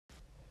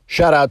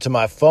Shout out to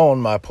my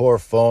phone, my poor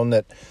phone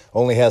that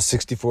only has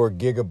 64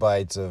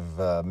 gigabytes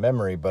of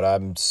memory, but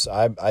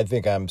I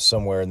think I'm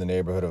somewhere in the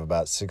neighborhood of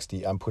about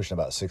 60. I'm pushing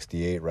about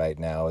 68 right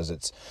now, as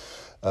it's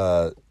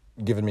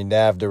giving me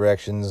nav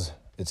directions.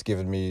 It's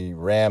giving me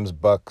Rams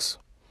Bucks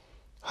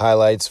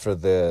highlights for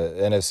the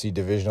NFC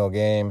divisional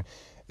game.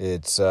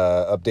 It's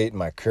updating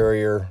my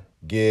courier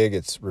gig.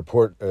 It's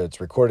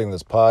recording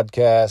this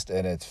podcast,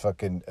 and it's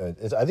fucking.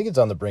 I think it's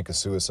on the brink of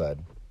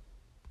suicide.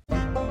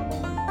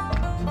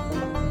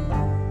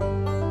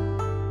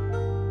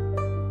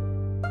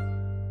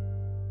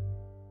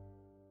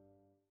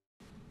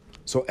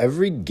 So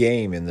every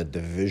game in the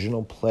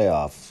divisional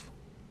playoff,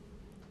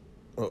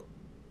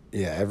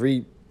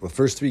 the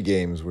first three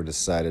games were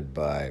decided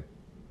by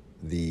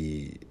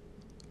the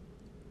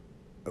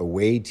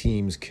away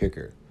team's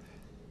kicker.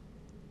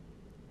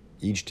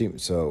 Each team,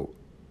 so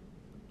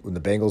when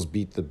the Bengals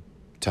beat the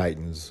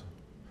Titans,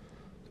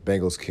 the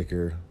Bengals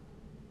kicker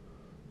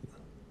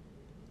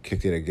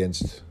kicked it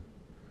against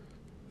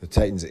the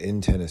Titans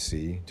in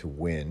Tennessee to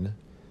win.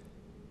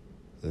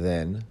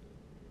 Then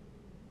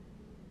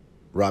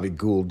Robbie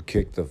Gould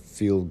kicked the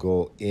field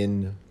goal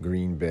in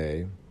Green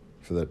Bay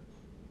for the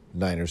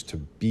Niners to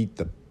beat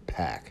the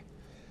Pack,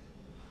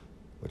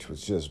 which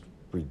was just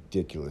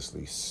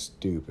ridiculously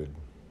stupid.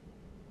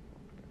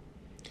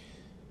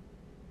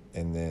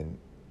 And then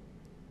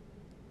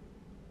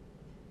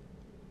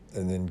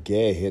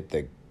Gay hit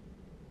the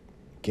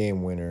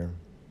game winner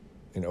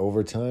in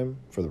overtime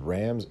for the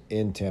Rams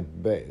in Tampa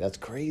Bay. That's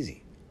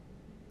crazy.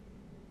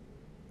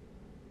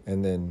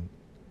 And then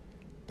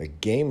the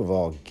game of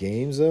all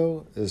games,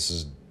 though, this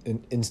is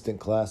an instant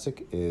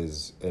classic,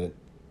 is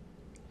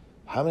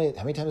how many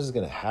times is it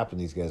going to happen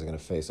these guys are going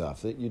to face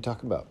off? You're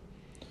talking about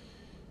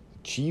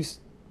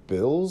Chiefs,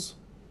 Bills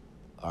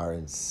are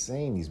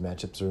insane. These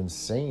matchups are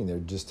insane. They're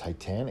just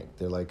titanic.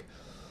 They're like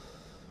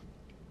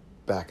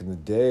back in the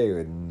day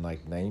in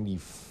like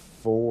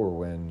 94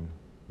 when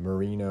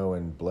Marino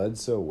and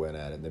Bledsoe went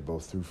at it. They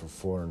both threw for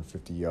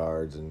 450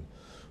 yards.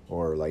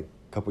 Or like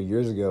a couple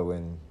years ago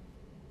when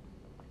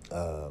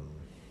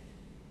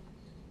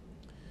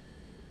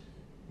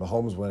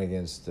Mahomes went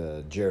against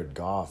Jared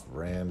Goff,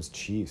 Rams,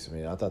 Chiefs. I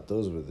mean, I thought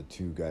those were the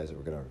two guys that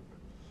were going to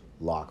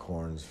lock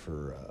horns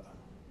for,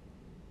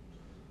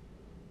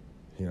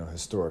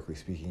 historically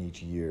speaking,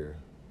 each year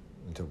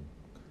until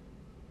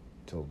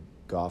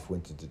Goff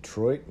went to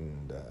Detroit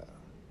and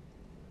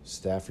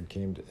Stafford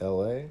came to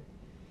L.A.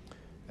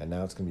 And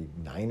now it's going to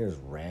be Niners,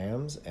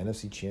 Rams,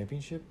 NFC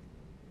Championship.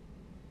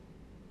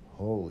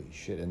 Holy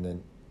shit. And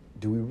then,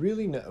 do we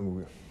really know? I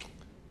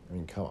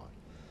mean, come on.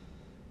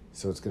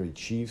 So it's going to be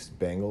Chiefs,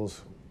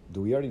 Bengals. Do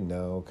we already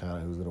know kind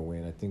of who's going to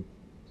win? I think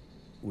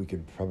we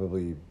could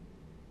probably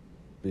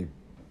be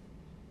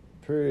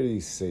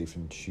pretty safe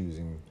in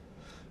choosing.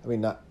 I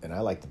mean, and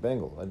I like the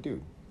Bengals. I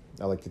do.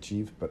 I like the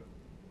Chiefs, but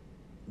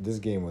this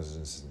game was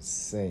just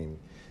insane.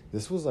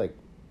 This was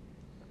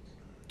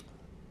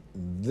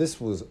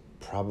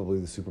probably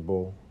the Super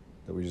Bowl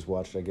that we just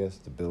watched, I guess,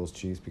 the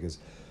Bills-Chiefs, because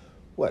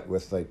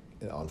with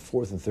on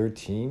 4th and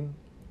 13,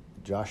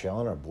 Josh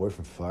Allen, our boy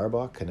from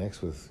Fireball,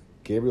 connects with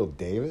Gabriel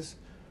Davis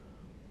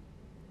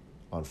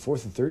on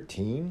 4th and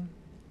 13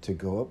 to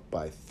go up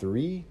by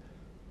 3,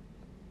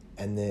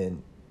 and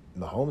then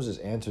Mahomes just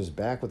answers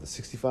back with a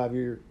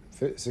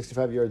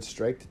 65-yard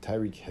strike to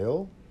Tyreek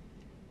Hill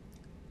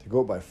to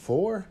go up by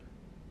 4,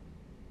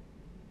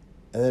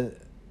 and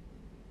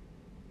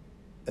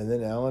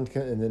then Allen,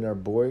 and then our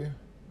boy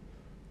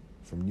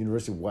from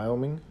University of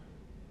Wyoming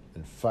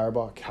in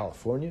Fireball,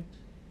 California,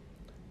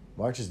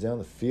 marches down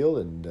the field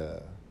and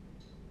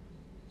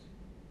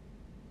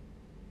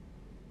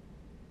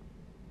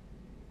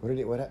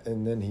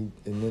and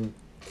then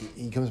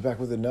he comes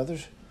back with another,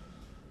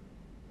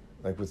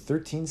 like with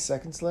 13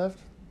 seconds left,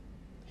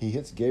 he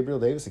hits Gabriel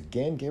Davis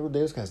again. Gabriel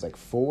Davis has like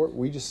 4.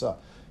 We just saw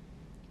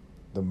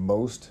the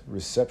most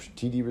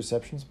TD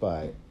receptions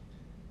by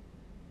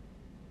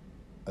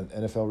an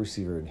NFL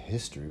receiver in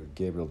history with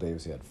Gabriel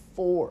Davis. He had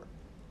 4.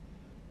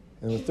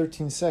 And with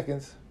 13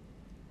 seconds,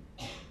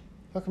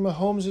 how come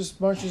Mahomes just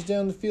marches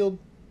down the field,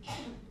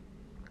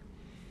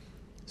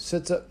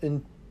 sets up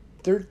in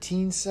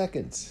 13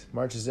 seconds,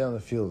 marches down the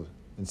field,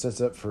 and sets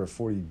up for a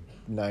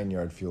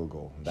 49-yard field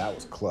goal? That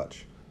was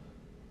clutch.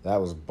 That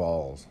was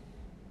balls.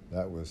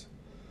 That was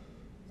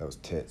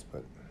tits.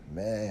 But,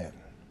 man.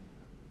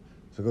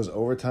 So it goes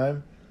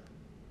overtime,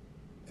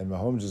 and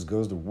Mahomes just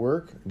goes to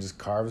work and just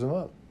carves him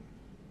up.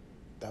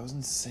 That was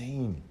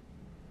insane.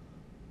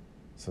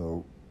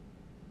 So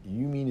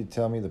you mean to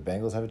tell me the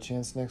Bengals have a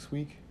chance next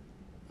week?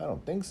 I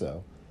don't think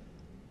so.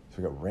 So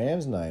we got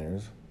Rams,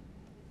 Niners.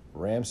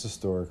 Rams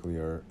historically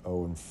are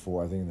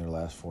 0-4, I think, in their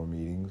last 4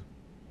 meetings.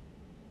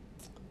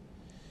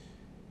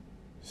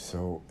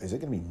 So is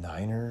it going to be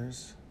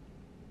Niners,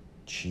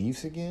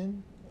 Chiefs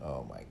again?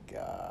 Oh, my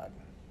God.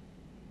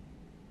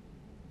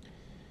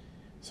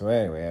 So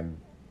anyway,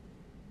 I'm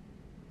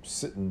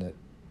sitting at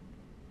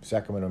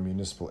Sacramento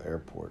Municipal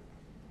Airport,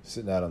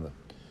 sitting out on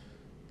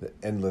the the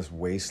endless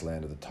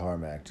wasteland of the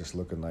tarmac, just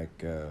looking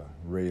like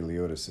Ray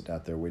Liotta sitting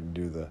out there waiting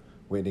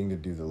to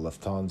do the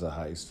Lufthansa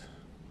heist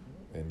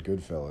in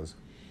Goodfellas,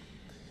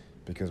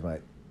 because my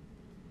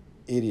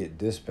idiot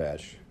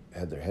dispatch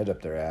had their head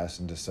up their ass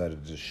and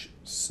decided to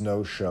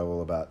snow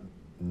shovel about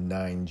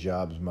 9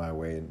 jobs my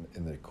way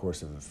in the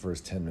course of the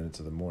first 10 minutes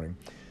of the morning.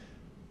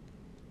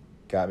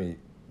 Got me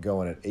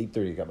going at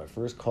 8:30. Got my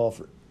first call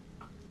for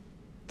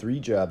 3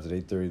 jobs at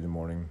 8:30 in the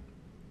morning.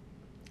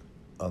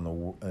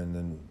 And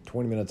then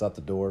 20 minutes out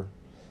the door,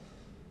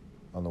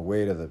 on the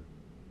way to the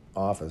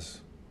office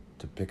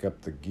to pick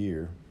up the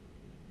gear,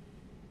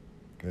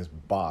 this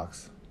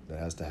box that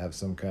has to have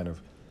some kind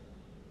of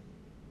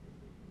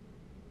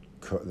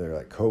they're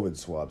like COVID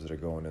swabs that are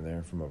going in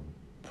there from a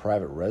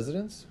private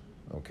residence.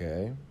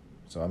 Okay,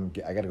 so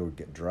I gotta go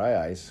get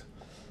dry ice,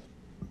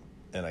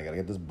 and I gotta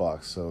get this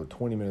box. So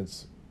 20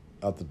 minutes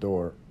out the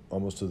door,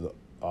 almost to the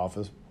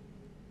office.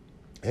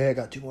 Hey, I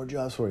got 2 more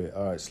jobs for you.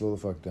 All right, slow the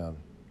fuck down,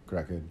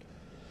 crackhead.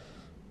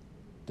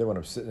 Then when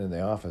I'm sitting in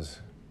the office,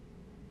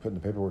 putting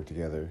the paperwork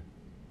together,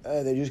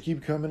 they just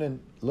keep coming in.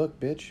 Look,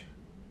 bitch,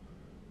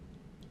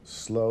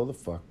 slow the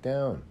fuck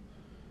down.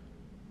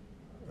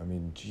 I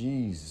mean,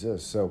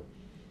 Jesus. So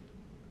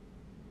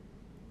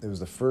it was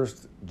the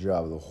first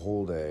job of the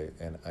whole day,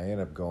 and I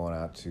ended up going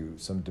out to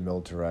some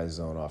demilitarized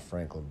zone off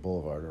Franklin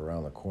Boulevard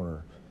around the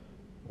corner,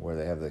 where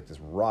they have like this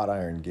wrought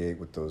iron gate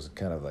with those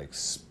kind of like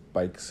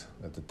spikes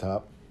at the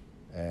top,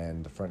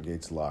 and the front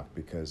gate's locked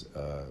because,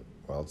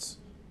 it's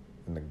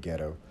in the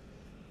ghetto,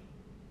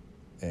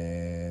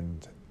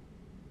 and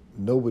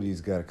nobody's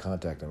got a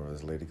contact number for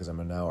this lady because I'm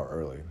an hour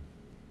early.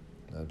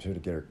 I'm here to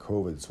get her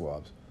COVID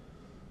swabs.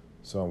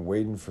 So I'm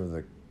waiting for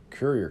the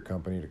courier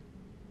company to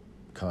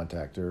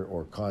contact her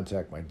or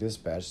contact my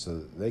dispatch so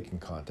that they can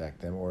contact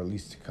them, or at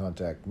least to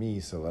contact me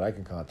so that I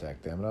can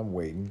contact them. And I'm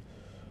waiting.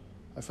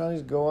 I finally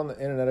just go on the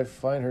internet. I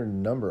find her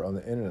number on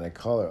the internet. I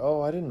call her.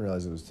 Oh, I didn't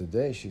realize it was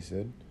today, she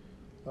said.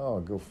 Oh,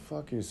 go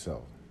fuck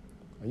yourself.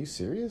 Are you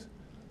serious?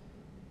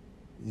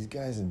 These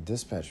guys in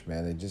dispatch,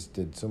 man, they just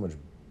did so much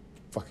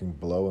fucking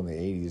blow in the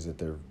 80s that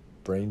their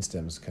brain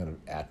stems kind of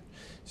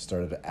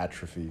started to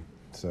atrophy.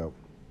 So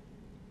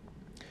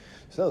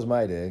that was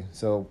my day.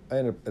 So I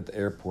ended up at the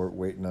airport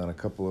waiting on a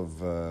couple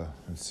of, I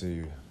was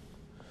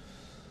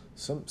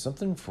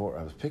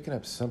picking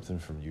up something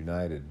from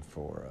United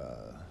for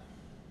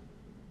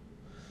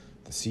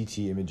the CT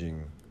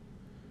imaging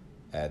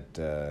at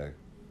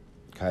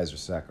Kaiser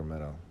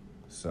Sacramento.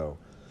 So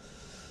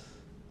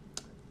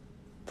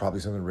probably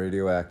something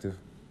radioactive.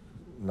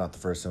 Not the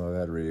first time I've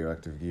had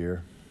radioactive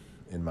gear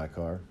in my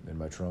car, in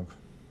my trunk.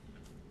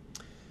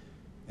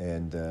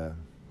 And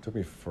took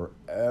me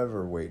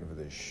forever waiting for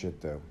this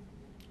shit, though.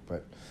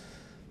 But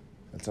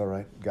that's all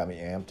right. Got me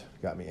amped,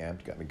 got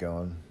me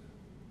going.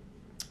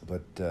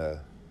 But I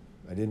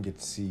didn't get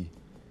to see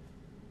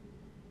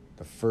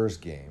the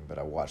first game, but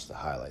I watched the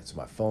highlights. So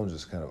my phone's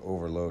just kind of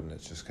overloading.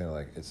 It's just kind of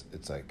like,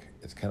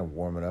 it's kind of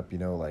warming up,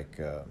 like,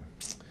 kind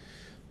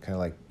of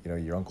like,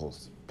 your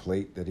uncle's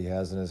plate that he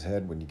has in his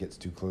head when he gets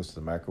too close to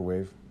the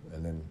microwave,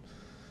 and then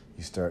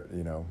you start,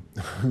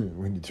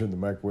 when you turn the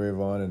microwave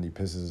on and he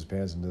pisses his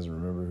pants and doesn't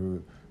remember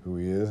who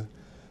he is.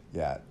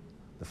 Yeah,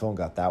 the phone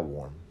got that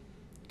warm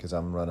because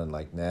I'm running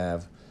like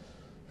nav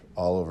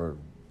all over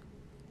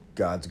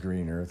God's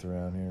green earth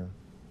around here.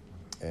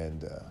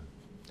 And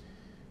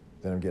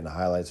then I'm getting the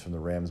highlights from the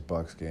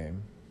Rams-Bucks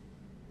game.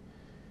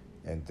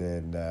 And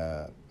then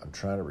I'm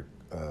trying to,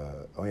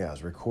 I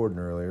was recording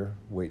earlier,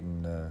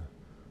 waiting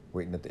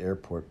at the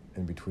airport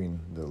in between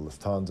the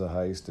Lufthansa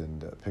heist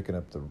and picking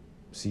up the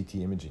CT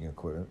imaging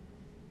equipment.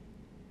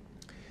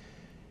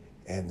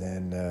 And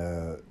then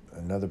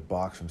another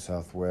box from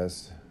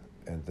Southwest.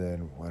 And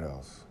then what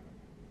else?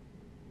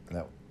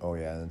 And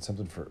then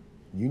something for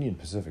Union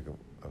Pacific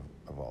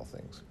of all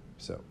things.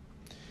 So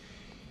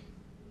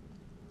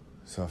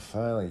I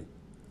finally,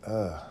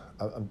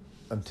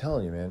 I'm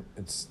telling you, man,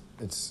 it's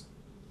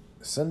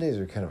Sundays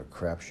are kind of a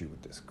crapshoot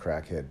with this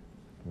crackhead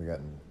we got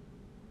in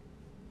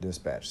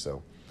dispatch.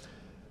 So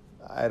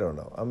I don't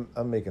know.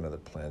 I'm making other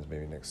plans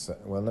maybe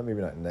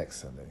not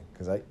next Sunday,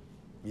 because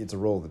it's a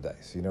roll of the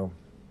dice,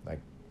 Like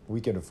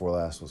weekend before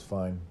last was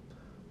fine.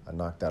 I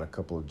knocked out a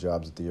couple of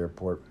jobs at the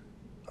airport,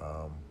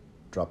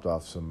 dropped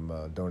off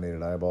some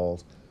donated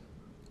eyeballs,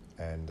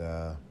 and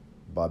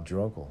bobbed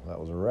your uncle. That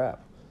was a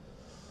wrap.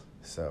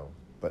 So,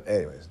 but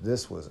anyways,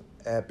 this was an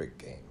epic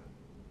game.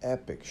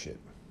 Epic shit.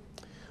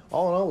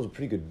 All in all, it was a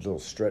pretty good little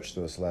stretch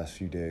those last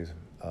few days.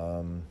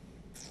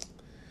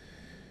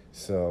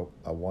 So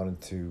I wanted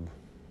to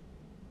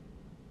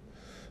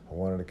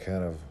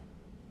kind of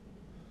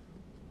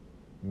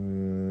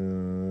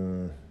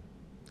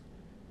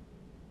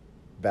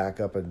back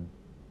up and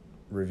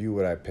review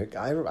what I picked.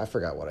 I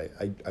forgot what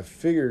I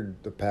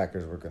figured the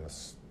Packers were going to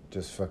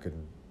just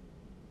fucking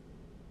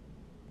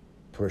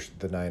push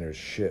the Niners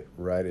shit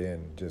right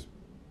in. Just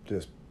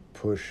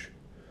push.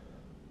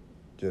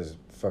 Just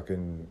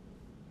fucking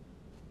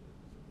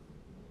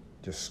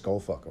skull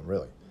fuck them,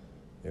 really.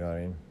 You know what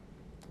I mean?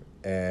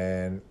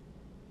 And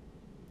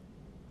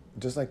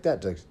just like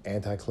that, like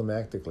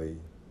anticlimactically,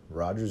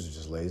 Rodgers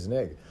just lays an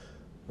egg.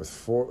 With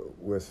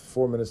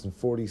 4 minutes and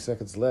 40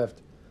 seconds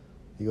left,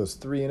 he goes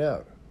 3 and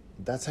out.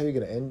 That's how you're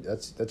gonna end.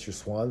 That's your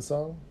swan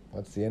song.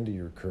 That's the end of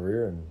your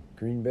career in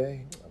Green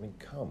Bay. I mean,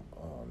 come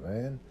on,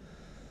 man.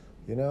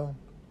 You know,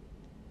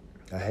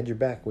 I had your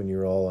back when you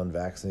were all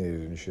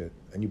unvaccinated and shit,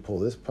 and you pull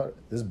this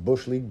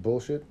Bush League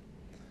bullshit.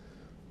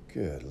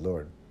 Good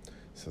Lord.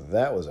 So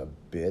that was a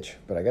bitch.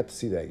 But I got to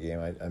see that game.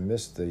 I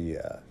missed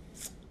the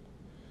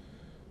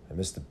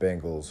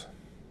Bengals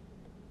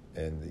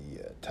and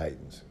the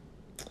Titans.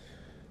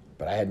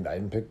 But I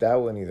didn't pick that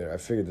one either. I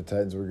figured the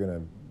Titans were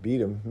gonna beat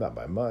them, not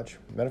by much.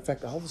 Matter of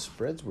fact, all the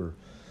spreads were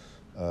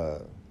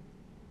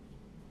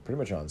pretty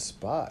much on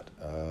spot.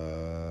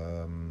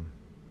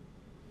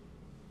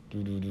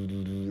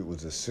 It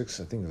was a 6.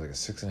 I think it was like a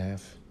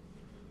 6.5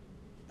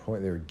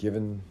 point. They were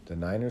giving the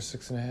Niners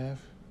 6.5.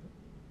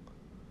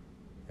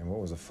 And what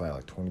was the final?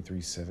 Like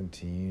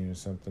 23-17 or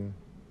something.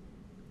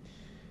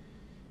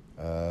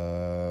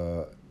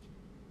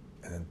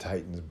 And then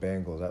Titans,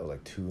 Bengals, that was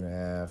like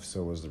 2.5.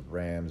 So was the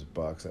Rams,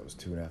 Bucks, that was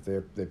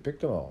 2.5. They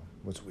picked them all.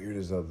 What's weird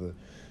is the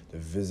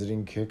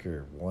visiting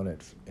kicker won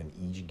it in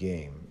each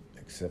game,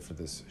 except for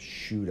this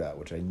shootout,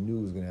 which I knew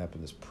was going to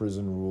happen. This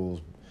prison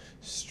rules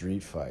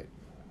street fight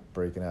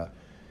breaking out,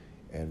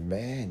 and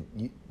man,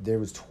 there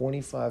was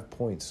 25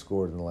 points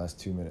scored in the last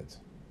 2 minutes.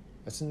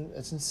 That's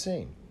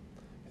insane.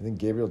 And then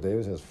Gabriel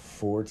Davis has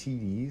 4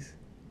 TDs,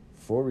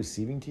 4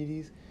 receiving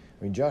TDs.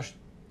 I mean, Josh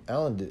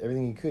Allen did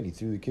everything he could. He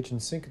threw the kitchen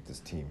sink at this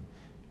team.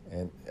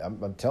 And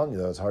I'm telling you,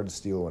 though, it's hard to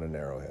steal one in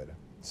Arrowhead.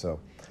 So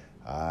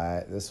I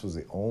think this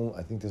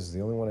is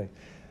the only one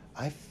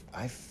I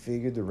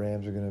figured the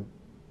Rams are going to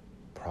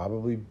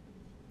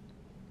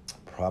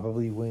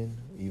probably win,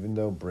 even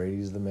though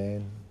Brady's the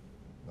man.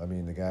 I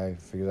mean, the guy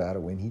figured out how to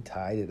win. He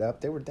tied it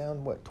up. They were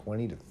down,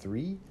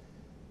 20-3?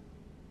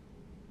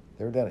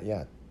 They were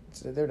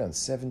down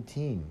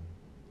 17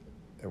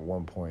 at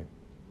one point.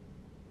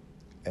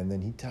 And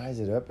then he ties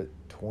it up at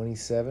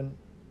 27.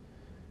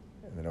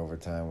 And then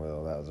overtime,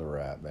 well, that was a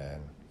wrap,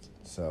 man.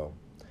 So,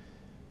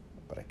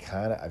 but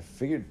I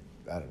figured,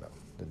 I don't know.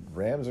 The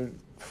Rams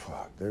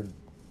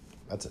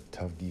that's a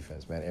tough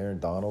defense, man. Aaron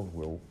Donald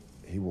will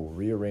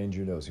rearrange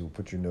your nose. He will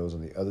put your nose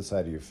on the other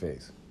side of your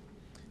face.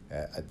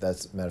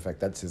 Matter of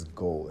fact, that's his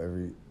goal.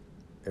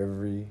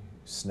 Every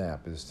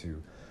snap is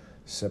to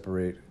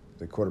separate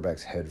the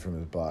quarterback's head from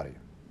his body.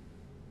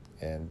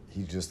 And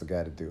he's just the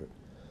guy to do it.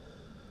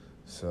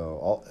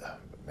 So,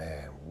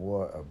 man,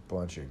 what a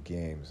bunch of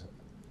games.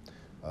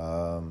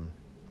 I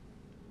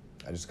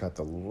just caught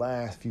the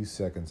last few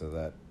seconds of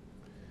that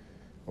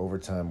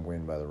overtime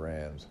win by the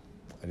Rams.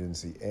 I didn't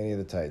see any of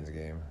the Titans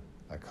game.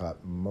 I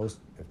caught most,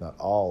 if not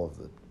all, of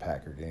the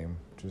Packer game.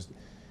 Just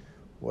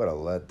what a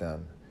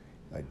letdown.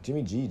 Like,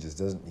 Jimmy G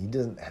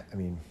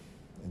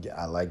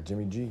I like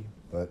Jimmy G,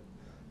 but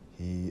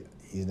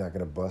he's not going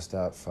to bust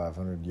out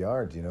 500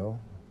 yards, you know?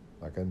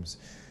 Like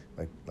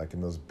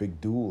in those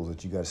big duels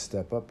that you got to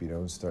step up, you know,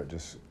 and start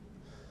just,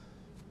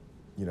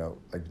 you know,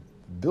 like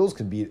Bills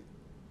can beat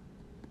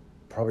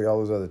probably all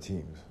those other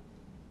teams.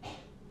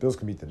 Bills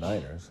can beat the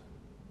Niners.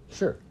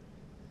 Sure.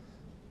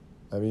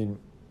 I mean,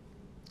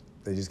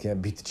 they just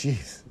can't beat the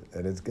Chiefs.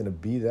 And it's going to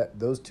be that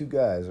those two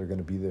guys are going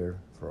to be there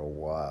for a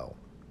while.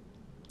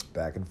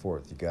 Back and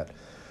forth. You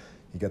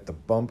got the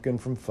bumpkin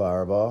from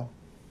Fireball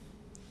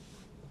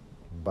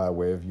by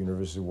way of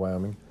University of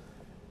Wyoming.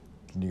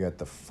 And you got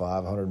the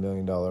 $500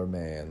 million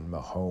man,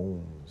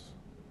 Mahomes.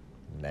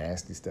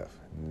 Nasty stuff.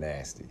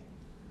 Nasty.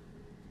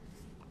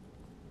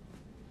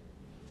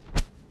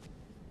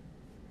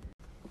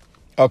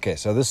 Okay,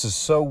 so this is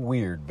so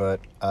weird, but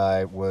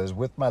I was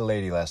with my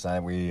lady last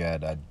night. We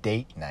had a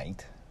date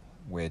night,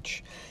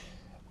 which,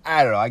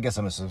 I don't know, I guess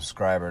I'm a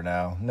subscriber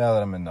now. Now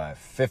that I'm in my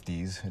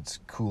 50s, it's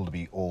cool to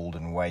be old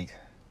and white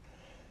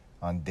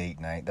on date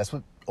night. That's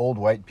what old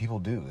white people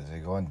do, is they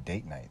go on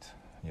date night,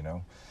 you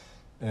know?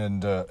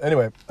 And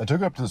anyway, I took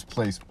her up to this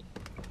place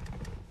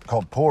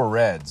called Poor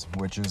Reds,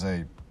 which is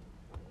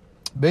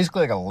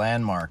basically like a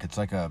landmark. It's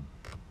like a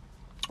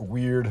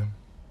weird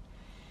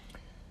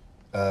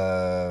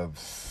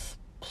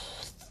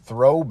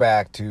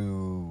throwback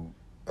to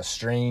a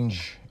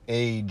strange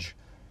age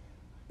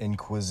in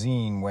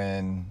cuisine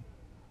when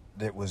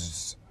it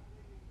was,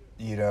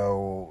 you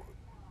know,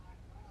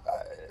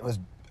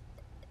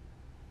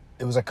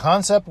 it was a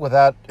concept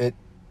without it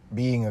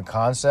being a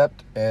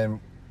concept,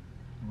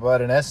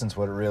 but in essence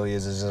what it really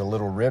is a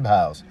little rib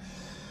house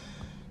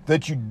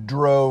that you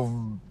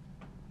drove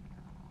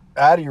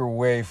out of your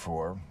way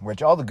for,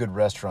 which all the good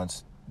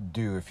restaurants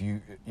do. If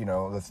you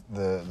know,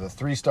 the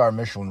 3-star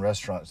Michelin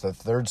restaurants, the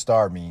 3rd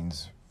star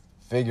means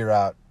figure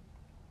out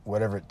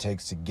whatever it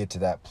takes to get to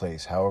that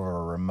place,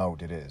 however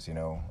remote it is, you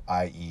know,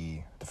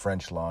 i.e. the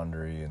French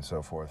Laundry and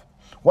so forth.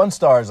 1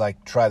 star is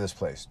like, try this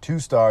place. 2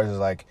 stars is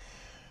like,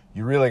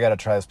 you really got to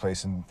try this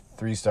place. And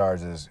 3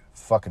 stars is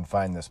fucking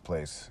find this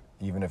place,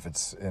 even if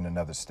it's in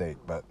another state.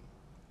 But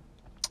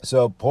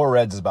so Poor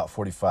Reds is about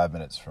 45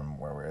 minutes from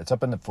where we're. It's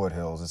up in the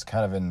foothills. It's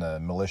kind of in the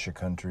militia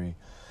country.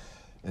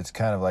 It's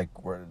kind of like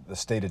the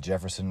state of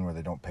Jefferson, where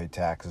they don't pay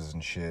taxes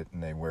and shit,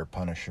 and they wear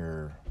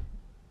Punisher,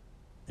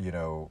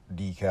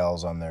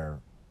 decals on their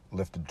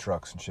lifted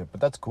trucks and shit. But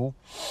that's cool.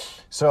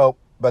 So,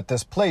 but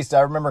this place,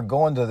 I remember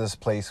going to this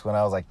place when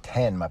I was like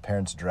 10. My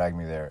parents dragged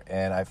me there,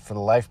 and for the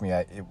life of me,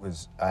 I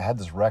had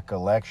this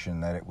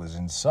recollection that it was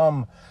in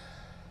some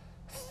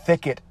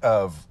thicket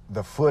of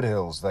the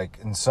foothills, like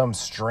in some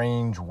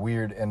strange,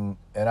 weird, and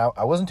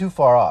I wasn't too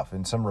far off,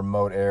 in some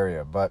remote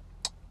area, but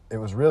it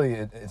was really,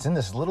 it's in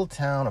this little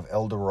town of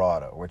El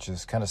Dorado, which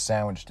is kind of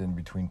sandwiched in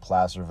between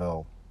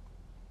Placerville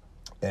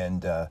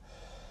and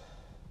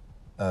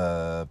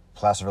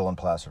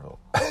Placerville.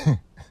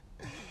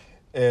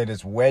 And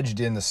it's wedged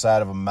in the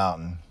side of a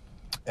mountain,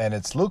 and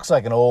it looks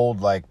like an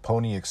old, like,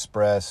 Pony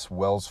Express,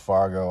 Wells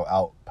Fargo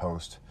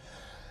outpost.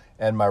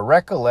 And my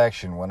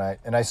recollection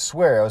I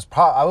swear I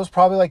was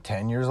probably like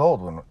 10 years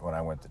old when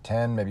I went to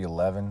 10, maybe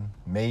 11,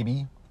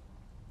 maybe.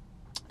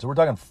 So we're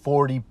talking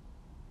 40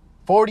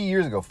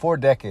 years ago, 4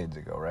 decades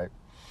ago, right?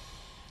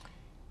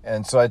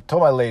 And so I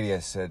told my lady, I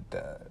said,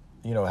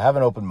 have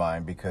an open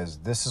mind, because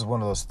this is one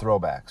of those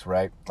throwbacks,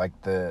 right? Like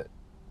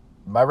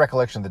my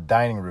recollection of the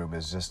dining room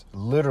is just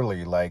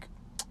literally like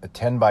a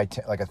 10 by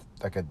 10, like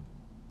a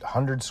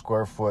 100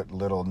 square foot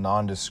little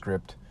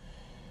nondescript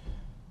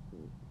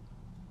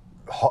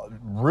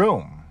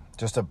room,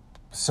 just a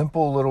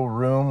simple little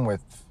room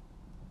with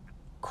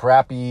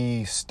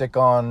crappy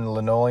stick-on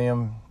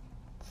linoleum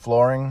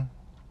flooring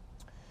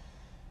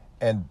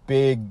and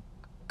big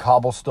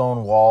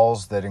cobblestone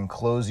walls that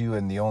enclose you,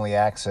 and the only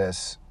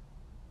access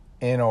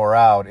in or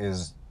out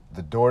is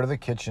the door to the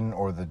kitchen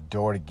or the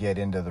door to get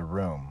into the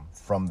room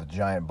from the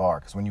giant bar.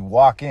 Because when you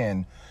walk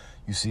in,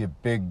 you see a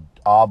big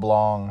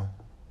oblong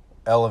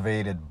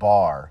elevated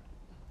bar.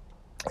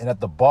 And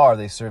at the bar,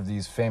 they serve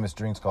these famous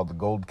drinks called the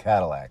Gold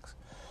Cadillacs.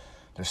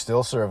 They're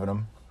still serving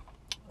them.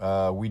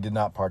 We did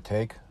not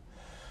partake.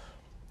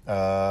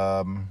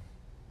 And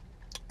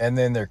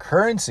then their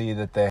currency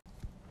that they...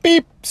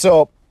 Beep!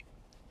 So,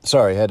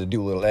 sorry, I had to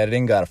do a little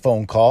editing. Got a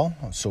phone call.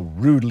 I was so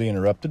rudely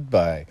interrupted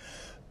by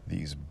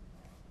these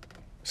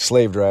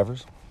slave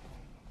drivers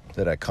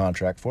that I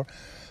contract for.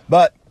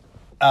 But,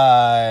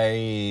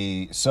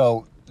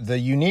 so the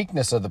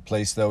uniqueness of the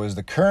place, though, is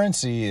the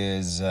currency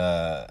is...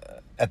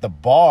 at the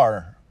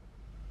bar,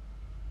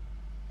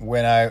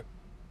 when I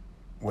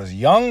was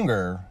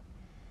younger,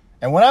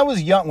 and when I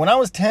was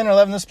 10 or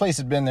 11, this place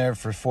had been there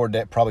for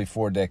probably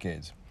 4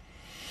 decades.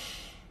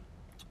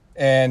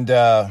 And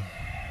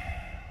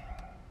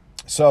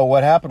so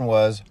what happened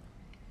was,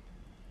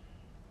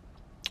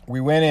 we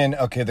went in.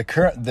 Okay,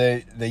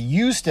 they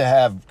used to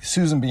have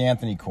Susan B.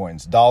 Anthony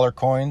coins, dollar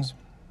coins,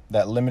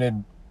 that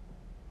limited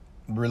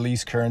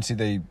release currency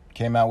they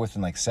came out with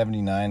in like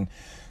 '79.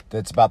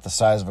 That's about the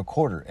size of a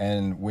quarter.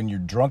 And when you're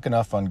drunk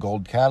enough on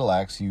Gold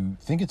Cadillacs, you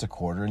think it's a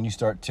quarter, and you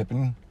start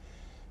tipping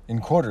in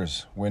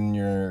quarters when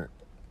you're,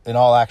 in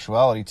all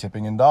actuality,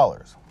 tipping in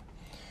dollars.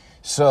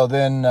 So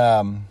then,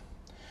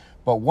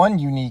 but one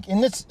unique,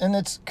 and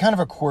it's kind of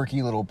a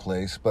quirky little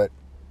place, but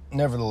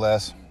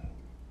nevertheless,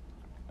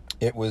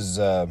 it was,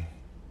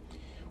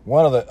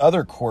 one of the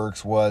other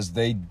quirks was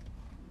they,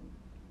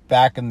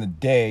 back in the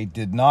day,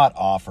 did not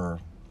offer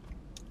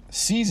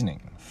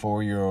seasoning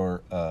for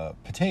your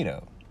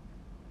potato.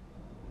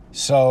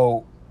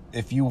 So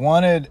if you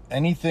wanted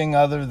anything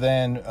other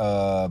than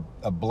a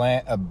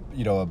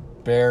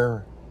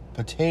bare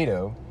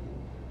potato,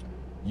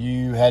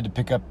 you had to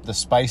pick up the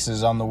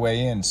spices on the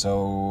way in.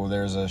 So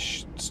there's a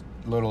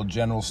little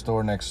general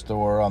store next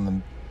door on the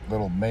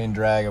little main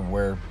drag of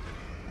where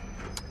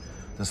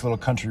this little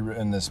country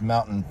and this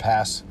mountain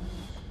pass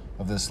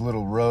of this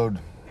little road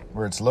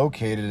where it's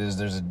located is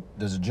there's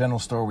a general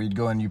store where you'd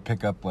go and you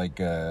pick up like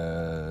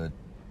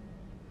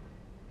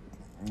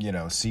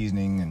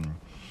seasoning and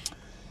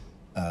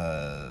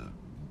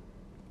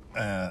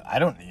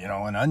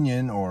an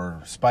onion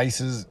or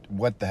spices.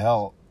 What the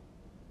hell?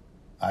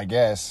 I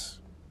guess,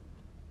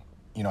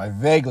 I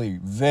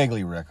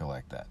vaguely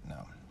recollect that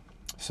now.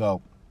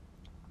 So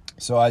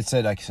I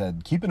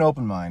said, keep an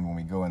open mind when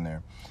we go in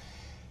there.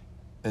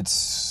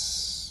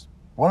 It's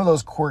one of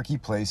those quirky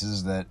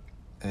places that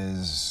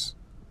it's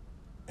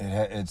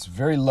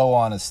very low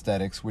on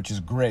aesthetics, which is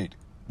great,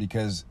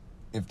 because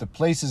if the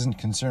place isn't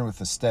concerned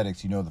with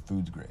aesthetics, the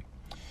food's great.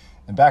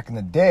 And back in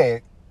the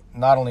day,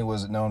 not only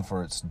was it known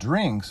for its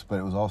drinks, but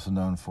it was also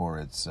known for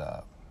its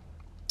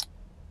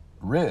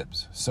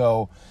ribs.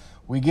 So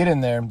we get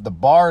in there. The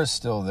bar is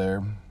still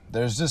there.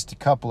 There's just a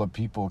couple of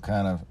people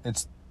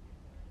it's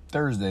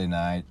Thursday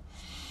night.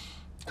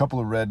 A couple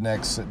of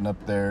rednecks sitting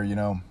up there,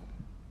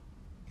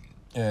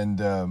 And,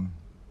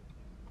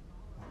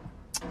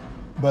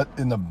 but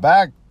in the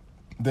back,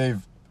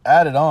 they've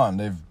added on.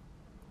 They've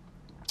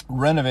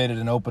renovated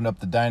and opened up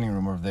the dining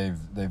room, or they've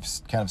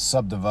kind of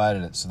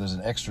subdivided it, so there's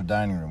an extra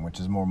dining room which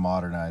is more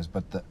modernized.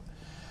 But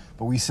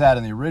we sat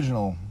in the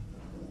original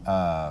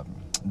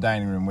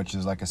dining room, which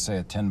is, like I say,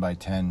 a 10 by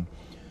 10.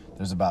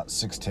 There's about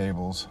 6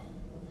 tables,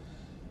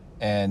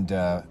 and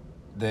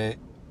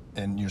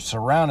you're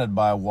surrounded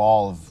by a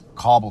wall of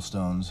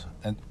cobblestones,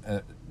 and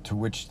to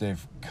which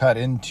they've cut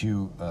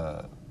into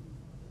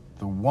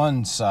the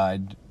one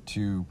side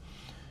to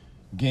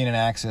gain an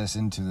access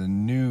into the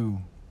new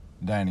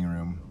dining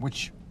room,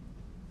 which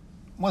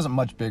wasn't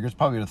much bigger. It's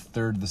probably a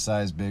third the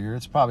size bigger.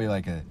 It's probably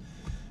like a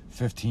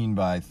 15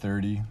 by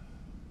 30.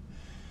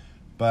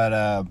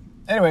 But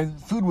anyway,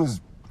 food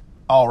was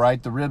all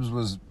right. The ribs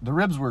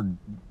were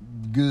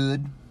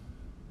good,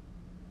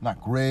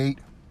 not great.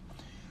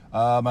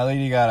 My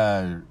lady got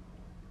a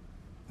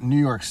New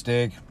York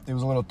steak. It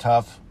was a little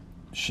tough.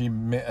 She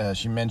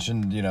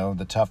mentioned,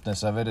 the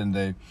toughness of it, and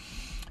the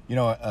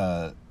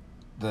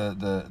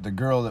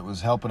girl that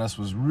was helping us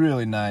was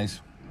really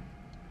nice,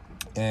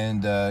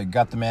 and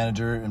got the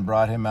manager and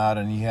brought him out,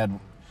 and he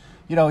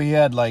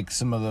had like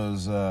some of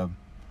those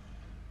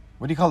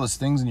what do you call those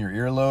things in your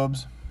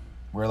earlobes,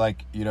 where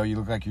you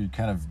look like you're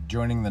kind of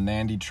joining the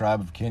Nandi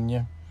tribe of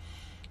Kenya,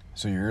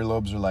 so your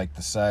earlobes are like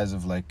the size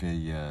of like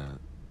a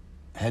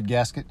head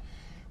gasket.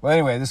 Well,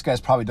 anyway, this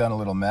guy's probably done a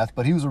little meth,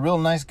 but he was a real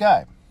nice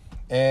guy.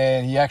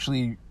 And he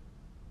actually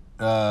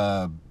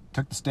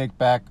took the steak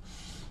back,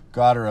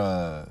 got her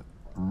a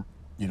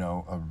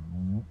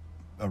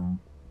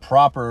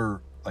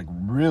proper, like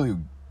really,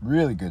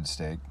 really good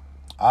steak.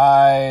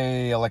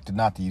 I elected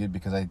not to eat it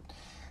because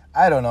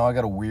I don't know, I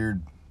got a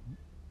weird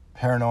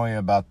paranoia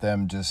about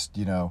them just,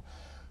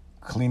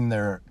 cleaning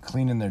their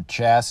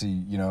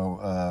chassis,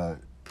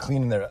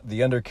 cleaning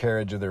the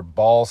undercarriage of their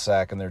ball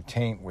sack and their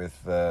taint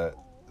with the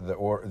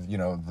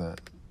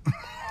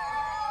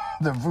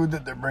the food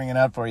that they're bringing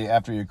out for you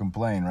after you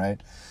complain,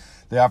 right?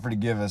 They offered to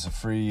give us a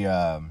free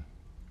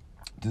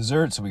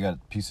dessert, so we got a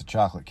piece of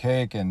chocolate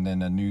cake and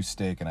then a new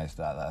steak, and I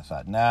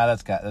thought, nah,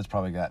 that's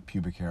probably got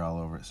pubic hair all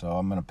over it, so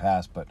I'm gonna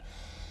pass. But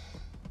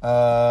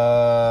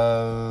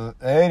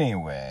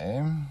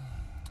anyway,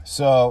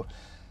 so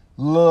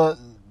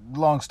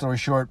long story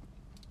short,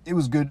 it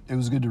was good. It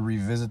was good to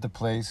revisit the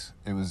place.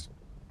 It was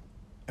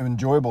an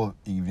enjoyable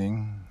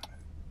evening.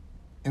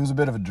 It was a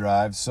bit of a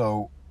drive,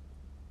 so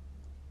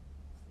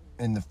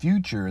in the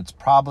future, it's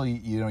probably,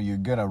 you're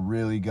gonna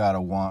really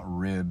gotta want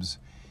ribs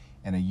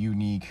in a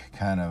unique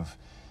kind of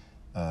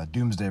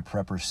doomsday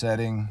prepper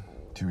setting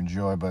to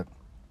enjoy. But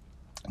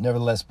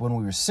nevertheless, when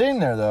we were sitting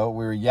there, though,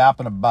 we were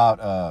yapping about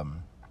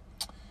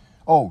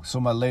so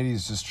my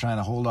lady's just trying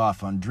to hold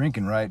off on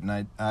drinking, right?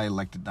 And I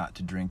elected not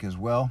to drink as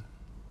well.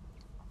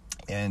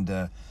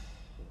 And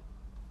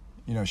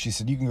she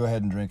said, you can go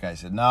ahead and drink. I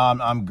said, no,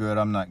 I'm good.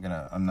 I'm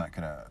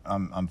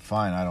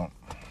fine. I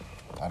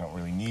don't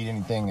really need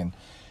anything.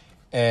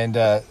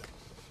 And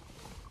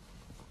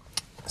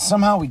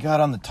somehow we got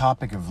on the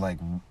topic of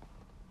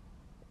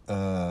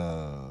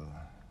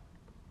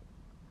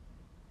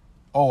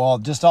all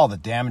the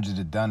damage it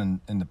had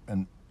done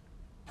and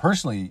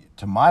personally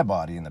to my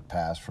body in the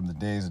past from the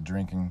days of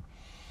drinking,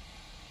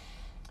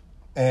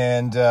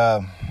 and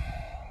how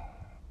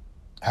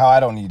I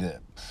don't need it.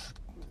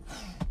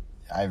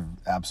 I've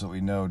absolutely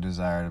no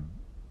desire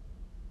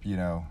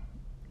to,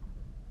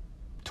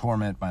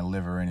 torment my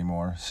liver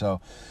anymore.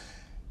 So,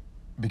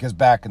 because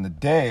back in the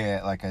day,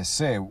 like I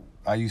say,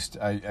 I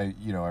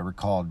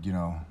recalled,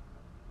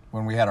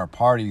 when we had our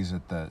parties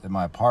at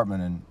my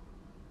apartment in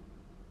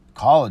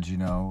college,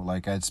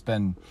 I'd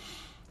spend,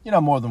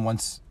 more than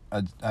once,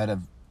 I'd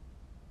have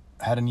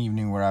had an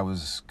evening where I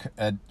was,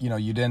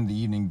 you'd end the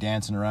evening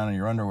dancing around in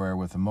your underwear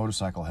with a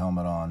motorcycle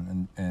helmet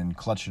on and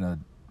clutching a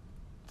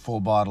full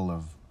bottle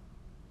of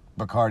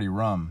Bacardi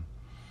rum.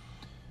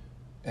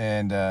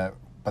 And,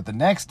 but the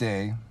next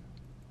day,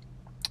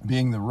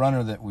 being the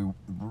runner that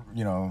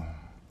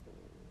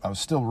I was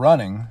still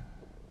running,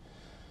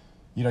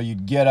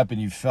 you'd get up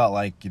and you felt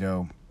like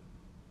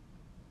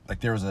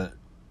there was a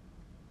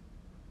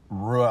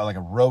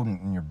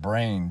rodent in your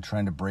brain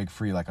trying to break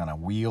free, like on a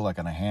wheel, like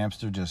on a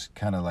hamster, just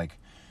kind of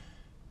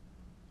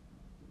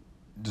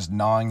just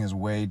gnawing his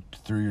way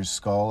through your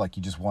skull, like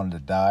you just wanted to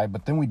die.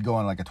 But then we'd go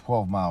on like a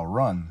 12-mile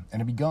run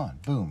and it'd be gone.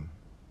 Boom.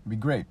 It'd be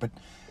great. But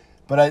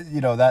I,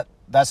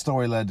 that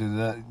story led to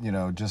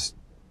the, just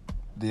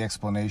the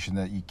explanation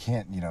that you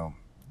can't,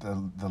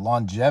 the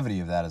longevity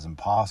of that is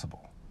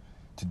impossible.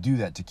 To do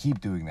that, to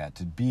keep doing that,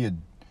 to be a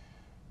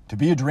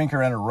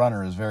drinker and a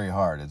runner is very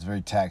hard. It's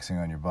very taxing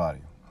on your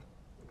body.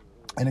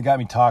 And it got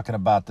me talking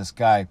about this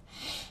guy,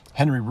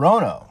 Henry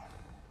Rono.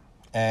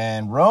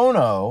 And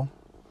Rono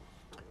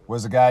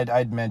was a guy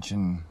I'd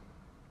mentioned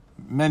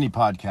many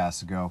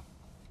podcasts ago.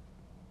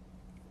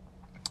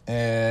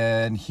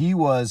 And he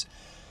was,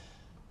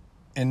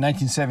 in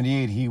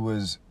 1978, he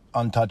was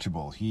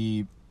untouchable.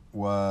 He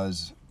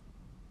was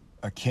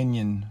a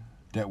Kenyan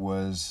that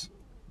was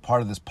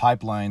part of this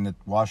pipeline that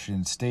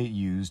Washington State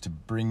used to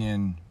bring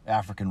in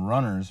African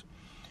runners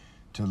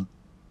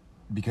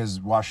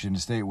because Washington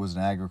State was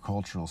an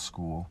agricultural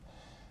school,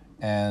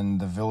 and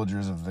the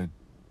villagers of the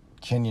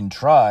Kenyan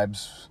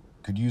tribes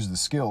could use the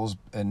skills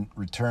in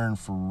return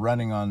for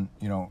running on,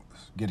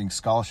 getting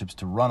scholarships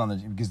to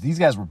run because these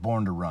guys were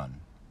born to run.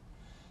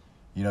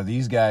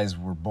 These guys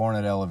were born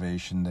at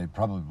elevation. They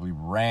probably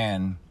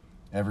ran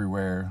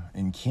everywhere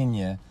in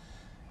Kenya.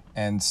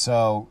 And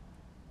so,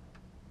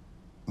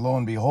 lo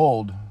and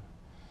behold,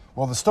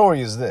 Well, the story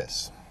is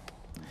this,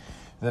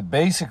 that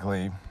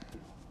basically,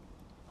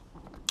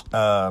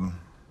 I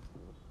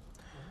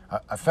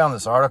found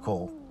this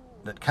article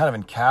that kind of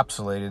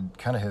encapsulated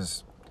kind of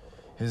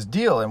his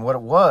deal, and what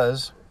it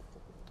was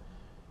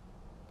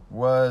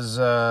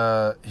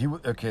so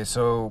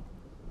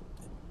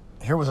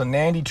here was a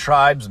Nandi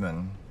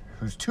tribesman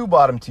whose 2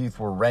 bottom teeth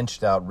were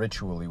wrenched out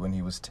ritually when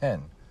he was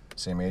 10.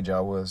 Same age I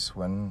was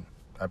when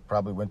I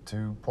probably went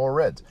to Poor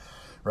Reds,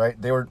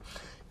 right? They were,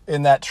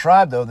 in that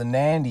tribe though, the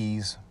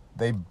Nandis,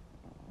 they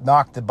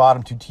knocked the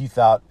bottom 2 teeth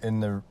out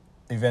in the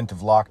event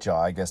of lockjaw.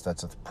 I guess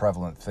that's a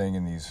prevalent thing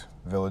in these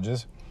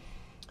villages.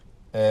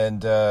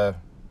 And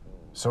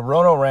so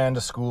Rono ran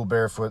to school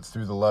barefoot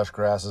through the lush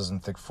grasses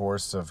and thick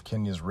forests of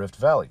Kenya's Rift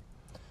Valley.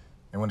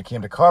 And when it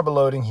came to carb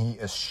loading, he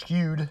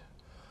eschewed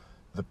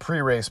the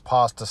pre-race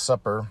pasta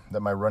supper that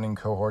my running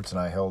cohorts and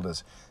I held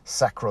as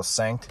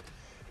sacrosanct.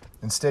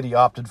 Instead, he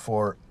opted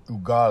for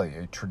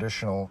ugali, a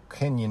traditional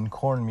Kenyan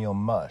cornmeal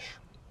mush.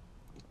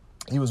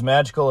 He was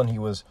magical, and he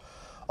was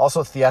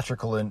also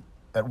theatrical.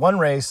 At one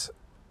race,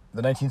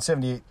 the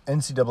 1978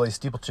 NCAA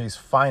steeplechase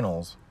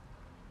finals,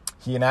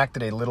 he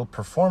enacted a little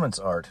performance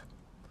art,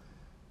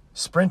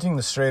 sprinting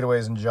the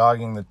straightaways and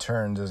jogging the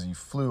turns as he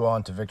flew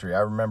on to victory. I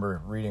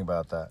remember reading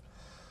about that,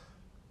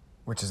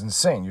 which is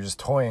insane. You're just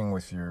toying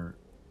with your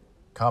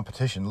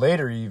competition.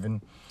 Later,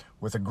 even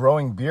with a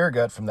growing beer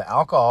gut from the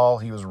alcohol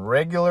he was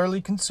regularly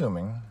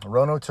consuming,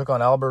 Rono took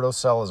on Alberto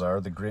Salazar,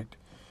 the great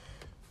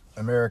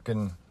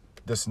American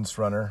distance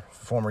runner,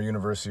 former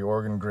University of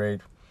Oregon great,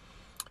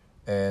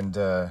 and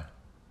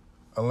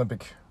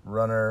Olympic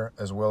runner,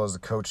 as well as the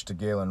coach to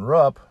Galen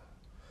Rupp,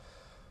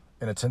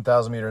 in a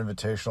 10,000-meter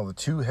invitational. The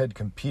two had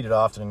competed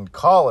often in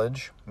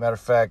college. Matter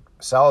of fact,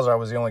 Salazar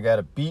was the only guy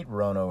to beat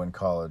Rono in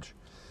college,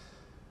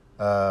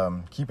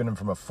 keeping him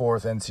from a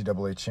 4th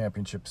NCAA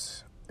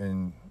championships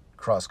in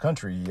cross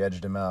country. He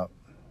edged him out.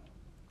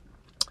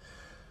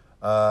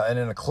 And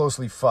in a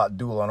closely fought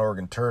duel on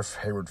Oregon turf,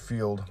 Hayward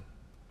Field,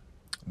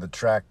 the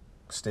track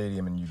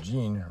stadium in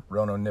Eugene,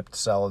 Rono nipped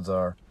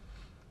Salazar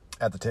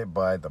at the tape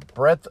by the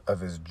breadth of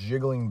his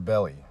jiggling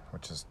belly,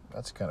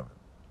 that's kind of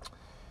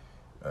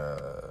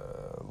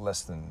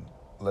less than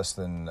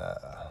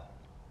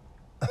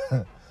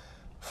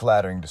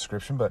flattering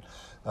description, but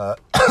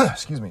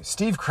excuse me.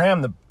 Steve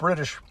Cram, the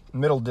British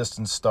middle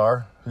distance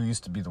star, who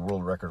used to be the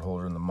world record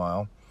holder in the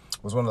mile,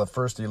 was one of the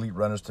first elite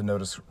runners to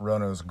notice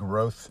Rono's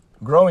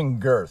growing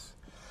girth.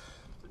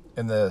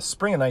 In the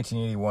spring of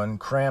 1981,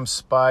 Cram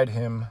spied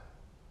him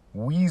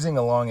wheezing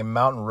along a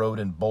mountain road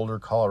in Boulder,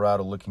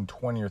 Colorado, looking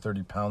 20 or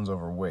 30 pounds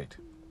overweight,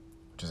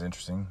 which is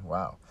interesting.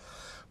 Wow.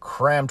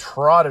 Cram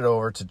trotted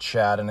over to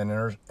chat, and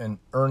in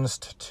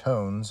earnest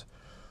tones,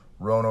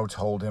 Rono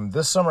told him,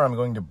 "This summer I'm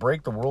going to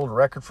break the world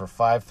record for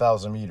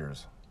 5,000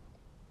 meters,"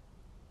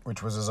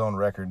 which was his own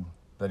record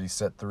that he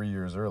set 3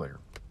 years earlier.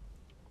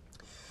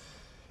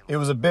 It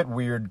was a bit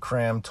weird,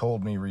 Cram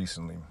told me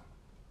recently.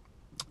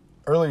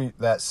 Early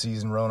that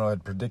season, Rono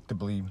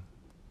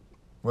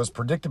was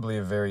predictably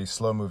a very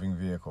slow-moving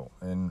vehicle.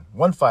 In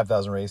one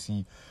 5,000 race,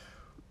 he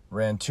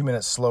ran 2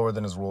 minutes slower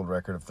than his world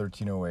record of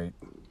 13:08.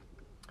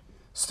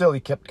 Still, he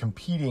kept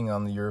competing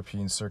on the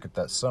European circuit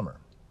that summer.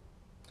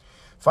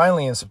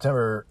 Finally, in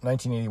September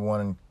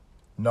 1981 in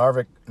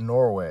Narvik,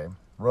 Norway,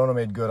 Rono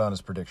made good on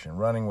his prediction,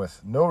 running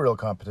with no real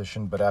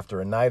competition, but after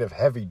a night of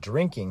heavy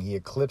drinking, he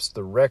eclipsed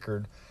the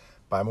record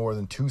by more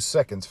than 2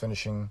 seconds,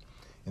 finishing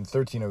in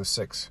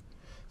 13:06.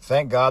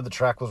 "Thank God the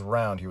track was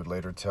round," he would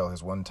later tell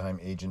his one-time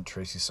agent,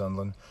 Tracy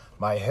Sundlin.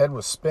 "My head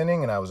was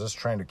spinning, and I was just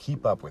trying to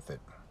keep up with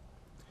it."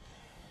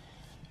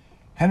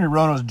 Henry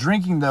Rono's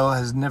drinking, though,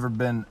 has never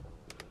been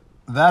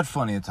that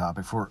funny a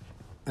topic, for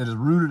it is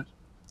rooted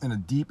in a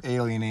deep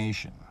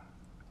alienation.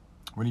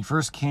 When he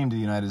first came to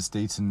the United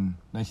States in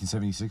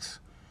 1976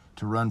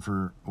 to run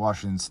for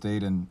Washington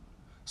State and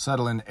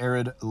settle in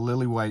arid,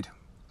 lily-white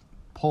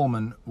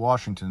Pullman,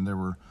 Washington, there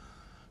were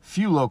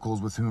few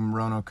locals with whom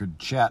Rono could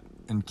chat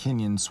in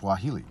Kenyan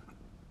Swahili.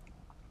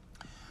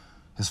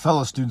 His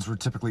fellow students were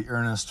typically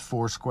earnest,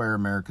 foursquare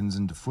Americans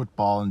into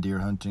football and deer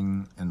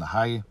hunting, and the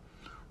high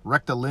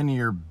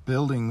rectilinear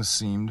buildings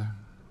seemed,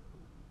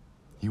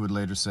 he would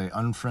later say,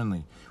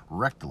 unfriendly.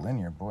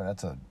 Rectilinear, boy,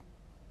 that's a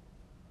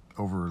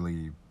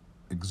overly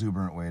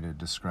exuberant way to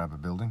describe a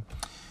building.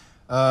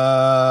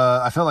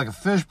 I felt like a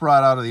fish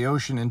brought out of the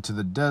ocean into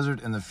the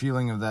desert, and the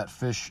feeling of that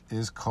fish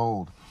is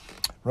cold.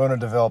 Rono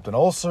developed an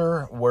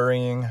ulcer,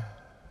 worrying,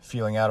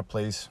 feeling out of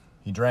place.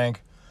 He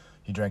drank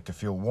to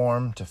feel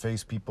warm, to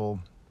face people.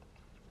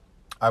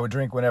 I would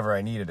drink whenever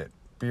I needed it.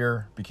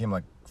 Beer became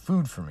like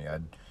food for me.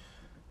 I'd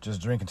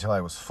just drink until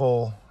I was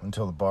full,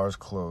 until the bars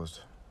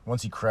closed.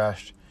 Once he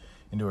crashed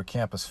into a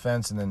campus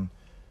fence and then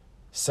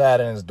sat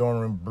in his dorm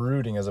room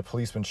brooding as a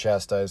policeman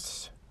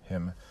chastised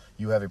him.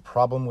 "You have a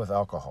problem with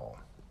alcohol."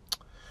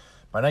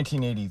 By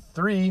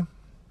 1983,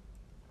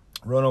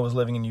 Rono was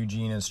living in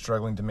Eugene and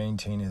struggling to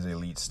maintain his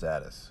elite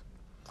status.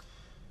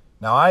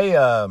 Now,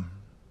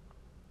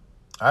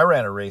 I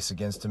ran a race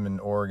against him in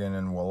Oregon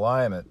and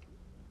Willamette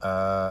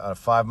on a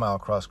 5-mile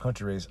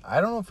cross-country race.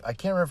 I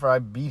can't remember if I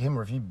beat him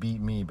or if he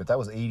beat me, but that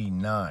was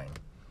 89.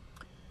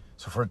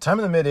 So for a time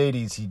in the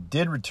mid-'80s, he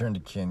did return to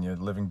Kenya,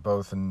 living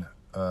both in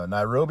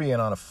Nairobi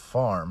and on a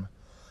farm.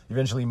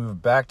 Eventually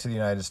moved back to the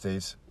United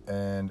States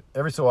and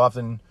every so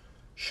often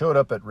showed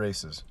up at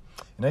races.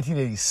 In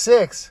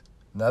 1986,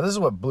 now this is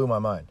what blew my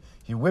mind,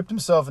 he whipped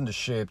himself into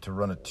shape to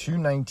run a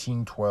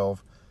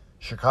 2:19:12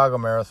 Chicago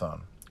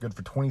Marathon. Good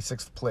for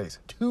 26th place.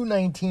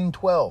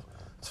 2:19:12.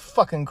 It's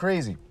fucking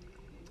crazy.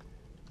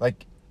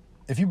 Like,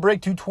 if you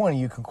break 2:20,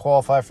 you can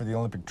qualify for the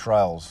Olympic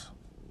trials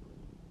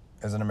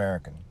as an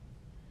American.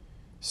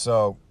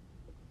 So,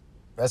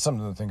 that's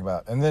something to think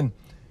about. And then,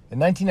 in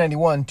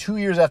 1991, 2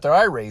 years after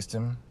I raced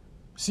him,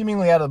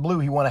 seemingly out of the blue,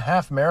 he won a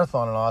half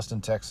marathon in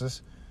Austin,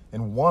 Texas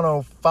in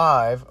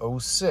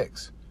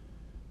 1:05:06,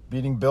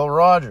 beating Bill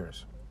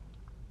Rogers,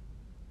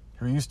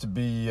 who used to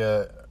be,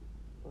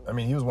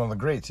 he was one of the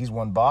greats. He's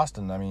won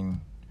Boston,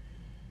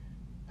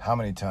 how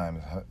many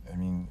times?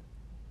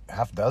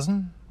 Half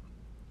dozen?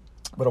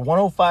 But a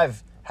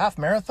 1:05 half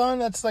marathon,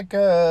 that's like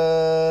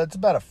it's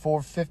about a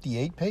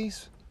 4:58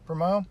 pace per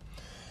mile.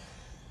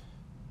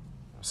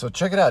 So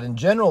check it out. In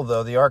general,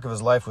 though, the arc of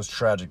his life was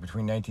tragic.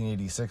 Between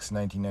 1986 and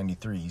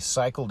 1993, he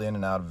cycled in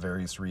and out of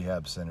various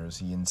rehab centers.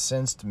 He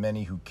incensed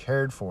many who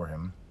cared for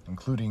him,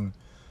 including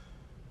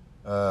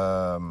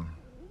Sundlin,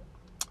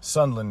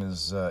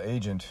 his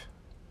agent,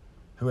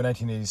 who in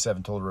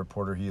 1987 told a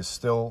reporter he is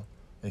still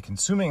a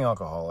consuming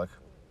alcoholic.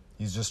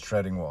 He's just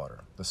treading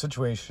water. The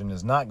situation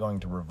is not going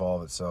to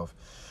revolve itself.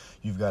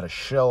 You've got a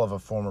shell of a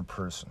former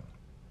person.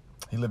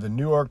 He lived in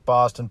Newark,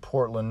 Boston,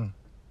 Portland,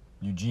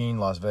 Eugene,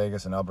 Las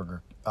Vegas, and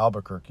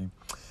Albuquerque.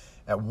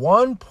 At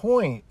one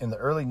point in the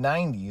early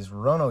 90s,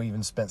 Rono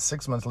even spent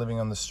 6 months living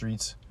on the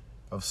streets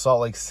of Salt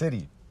Lake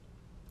City.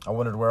 I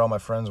wondered where all my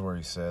friends were,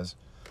 he says.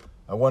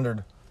 I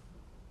wondered,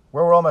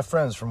 where were all my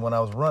friends from when I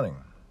was running?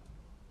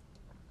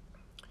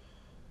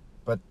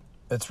 But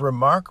it's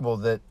remarkable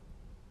that,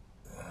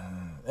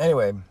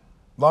 anyway,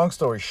 long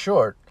story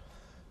short,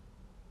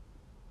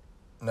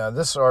 now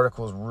this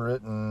article was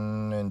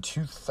written in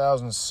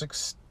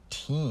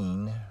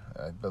 2016,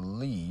 I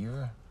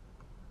believe.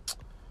 Let's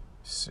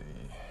see.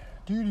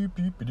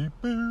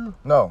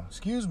 No,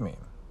 excuse me.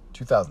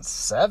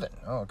 2007.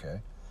 Oh,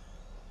 okay.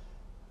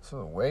 So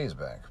a ways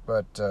back.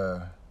 But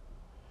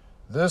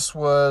this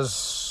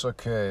was,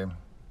 okay,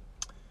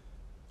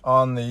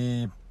 on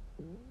the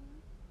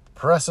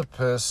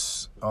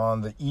precipice,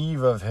 on the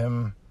eve of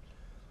him.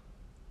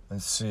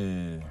 Let's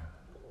see.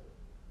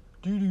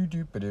 He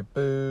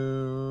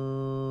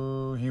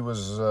was he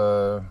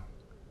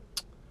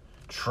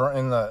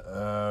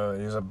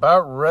was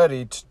about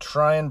ready to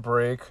try and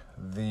break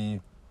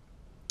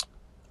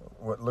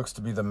what looks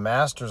to be the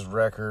Masters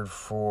record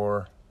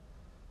for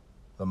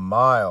the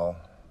mile.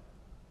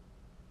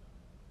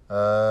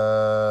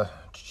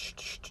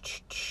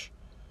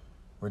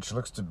 Which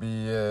looks to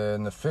be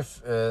in the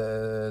fifth.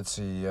 Let's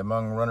see,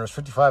 among runners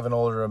 55 and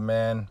older, a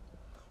man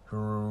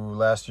who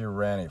last year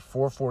ran a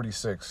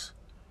 4:46.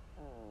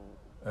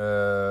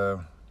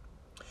 So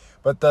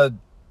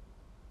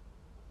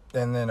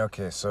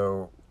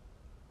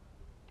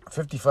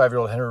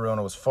 55-year-old Henry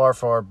Rono was far,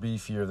 far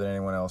beefier than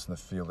anyone else in the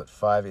field at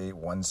 5'8",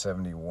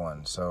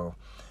 171. So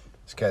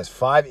this guy's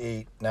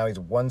 5'8", now he's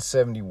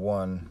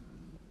 171.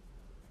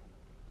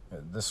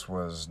 This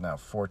was now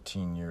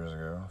 15 years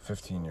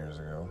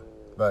ago.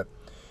 But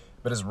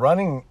his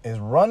running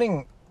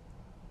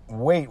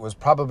weight was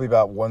probably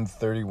about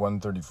 130,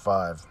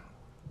 135.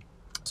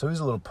 So he's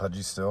a little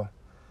pudgy still.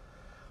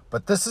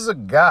 But this is a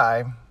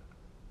guy,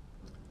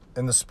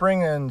 in the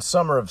spring and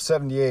summer of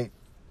 78,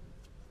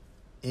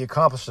 he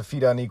accomplished a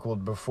feat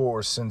unequaled before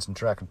or since in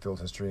track and field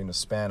history. In a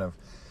span of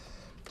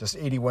just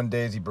 81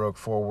 days, he broke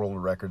 4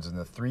 world records in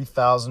the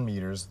 3,000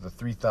 meters, the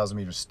 3,000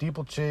 meter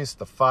steeplechase,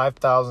 the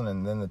 5,000,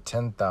 and then the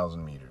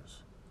 10,000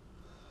 meters.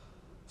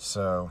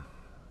 So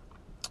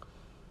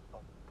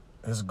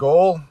his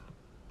goal,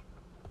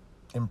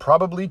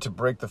 improbably, to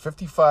break the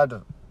 55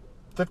 to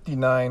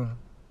 59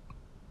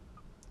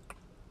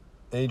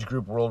 age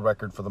group world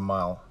record for the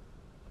mile,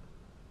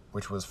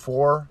 which was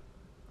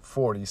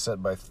 4:40,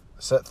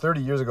 set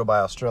 30 years ago by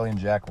Australian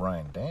Jack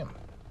Ryan. Damn.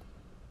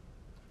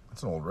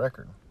 That's an old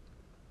record.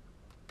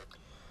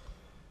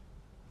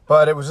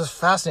 But it was just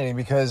fascinating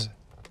because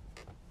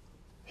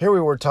here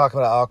we were talking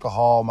about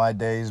alcohol, my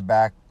days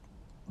back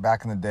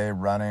in the day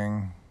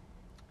running,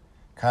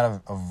 kind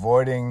of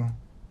avoiding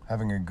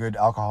having a good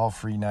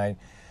alcohol-free night.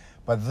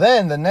 But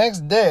then the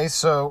next day,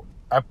 so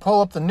I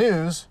pull up the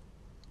news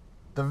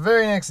the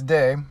very next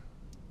day,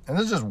 and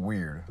this is just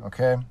weird,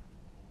 okay?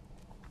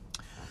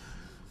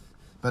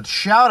 But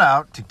shout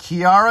out to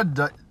Chiara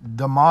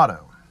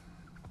D'Amato,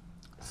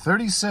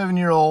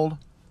 37-year-old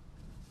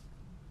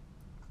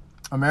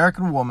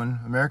American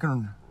woman,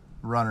 American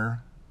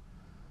runner,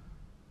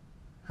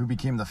 who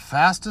became the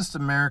fastest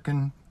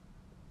American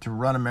to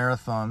run a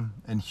marathon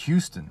in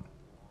Houston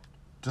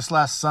just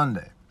last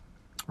Sunday,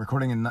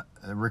 recording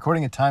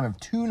a time of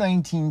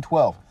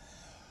 2:19:12,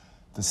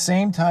 the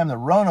same time that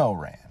Rono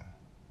ran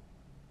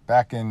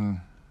back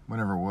in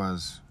whenever it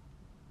was,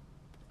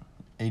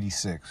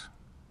 86.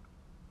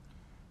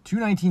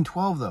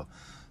 2:19:12 though.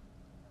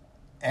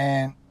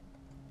 And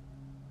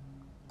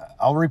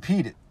I'll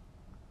repeat it.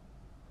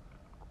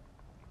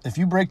 If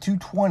you break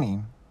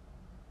 2:20,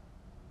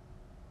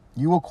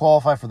 you will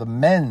qualify for the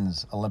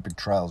men's Olympic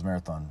trials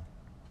marathon.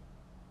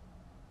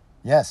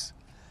 Yes.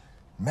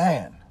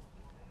 Man,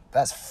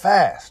 that's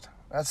fast.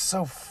 That's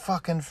so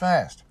fucking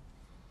fast.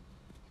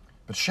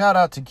 But shout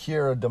out to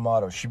Kiera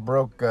D'Amato. She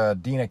broke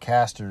Dina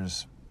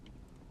Castor's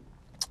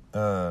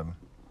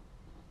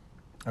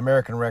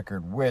American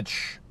record,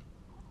 which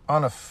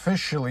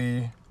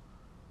unofficially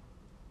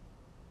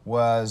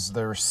was,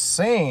 they're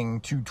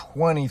saying,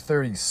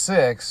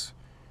 2:20:36.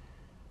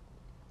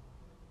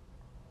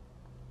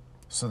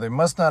 So they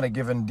must not have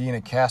given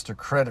Dina Castor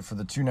credit for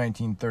the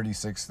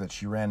 2:19:36 that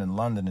she ran in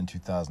London in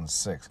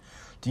 2006.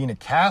 Dina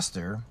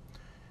Castor,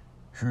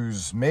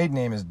 whose maiden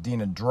name is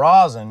Dina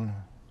Drazen,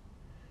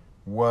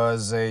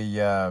 was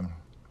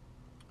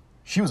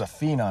she was a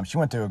phenom. She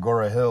went to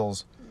Agora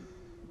Hills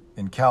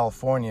in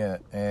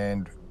California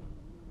and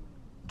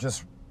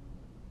just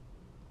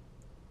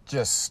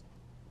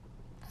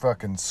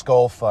fucking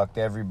skull fucked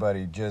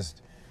everybody.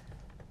 Just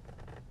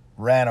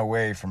ran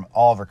away from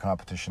all of her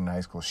competition in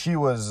high school. She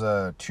was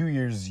 2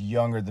 years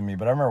younger than me,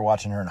 but I remember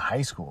watching her in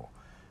high school.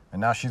 And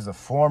now she's a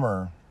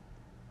former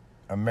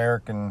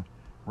American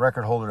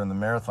record holder in the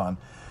marathon.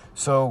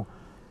 So,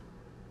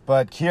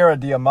 but Kiera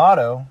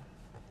D'Amato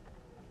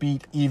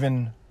beat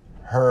even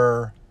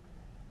her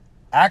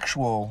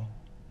actual...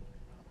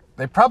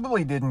 They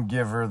probably didn't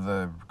give her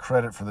the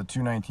credit for the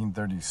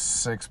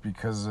 2:19:36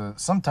 because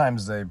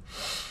sometimes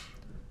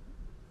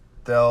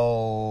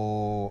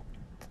they'll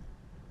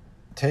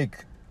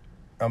take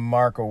a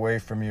mark away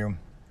from you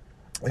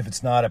if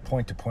it's not a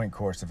point-to-point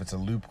course, if it's a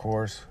loop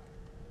course,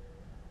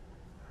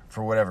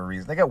 for whatever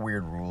reason. They got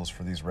weird rules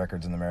for these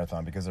records in the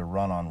marathon because they're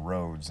run on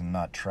roads and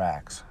not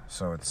tracks,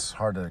 so it's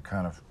hard to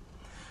kind of...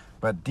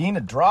 But Dina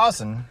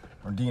Drazen,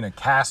 or Dina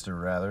Castor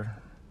rather,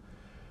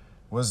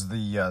 was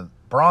the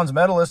bronze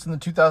medalist in the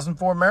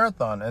 2004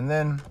 marathon, and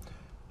then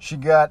she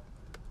got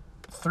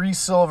 3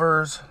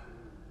 silvers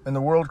in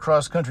the World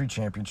Cross Country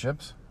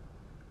Championships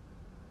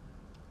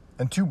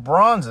and 2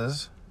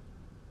 bronzes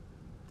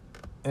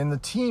in the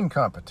team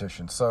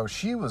competition. So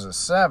she was a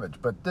savage.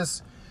 But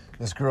this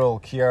girl,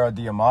 Kiera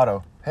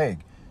D'Amato, hey,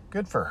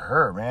 good for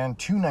her, man.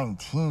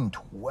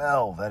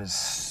 2:19:12. That is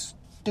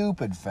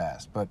stupid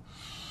fast. But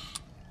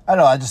I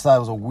don't know, I just thought it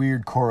was a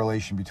weird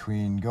correlation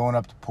between going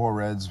up to Poor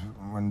Reds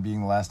when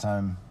being the last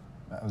time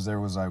I was there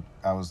was I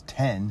was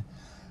 10,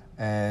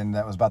 and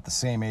that was about the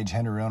same age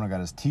Henry Rono got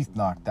his teeth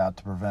knocked out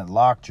to prevent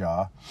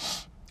lockjaw.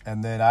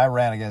 And then I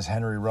ran against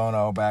Henry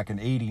Rono back in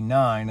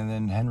 89, and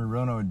then Henry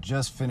Rono had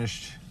just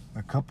finished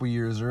a couple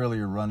years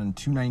earlier running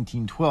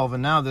 2:19:12,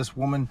 and now this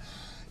woman,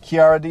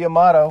 Kiera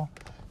D'Amato,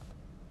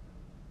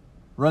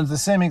 runs the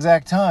same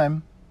exact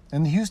time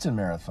in the Houston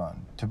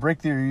Marathon to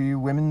break the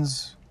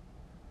women's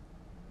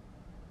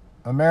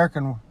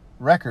American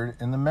record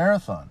in the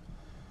marathon,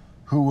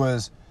 who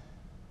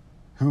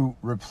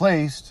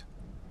replaced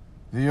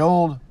the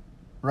old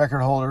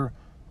record holder,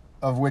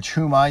 of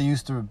whom I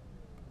used to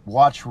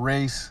watch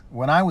race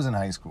when I was in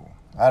high school.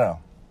 I don't know.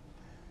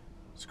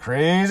 It's a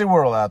crazy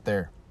world out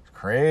there. It's a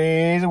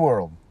crazy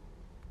world.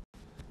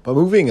 But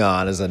moving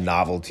on as a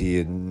novelty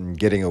and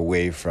getting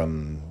away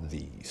from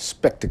the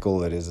spectacle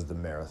that is the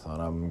marathon,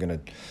 I'm going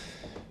to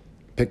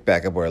pick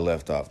back up where I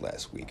left off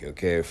last week,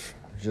 okay?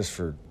 Just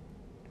for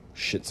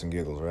shits and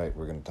giggles, right?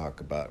 We're going to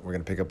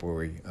pick up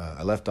where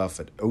I left off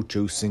at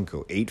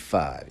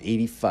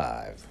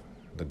 85,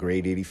 the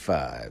great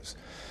 85s,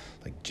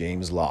 like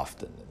James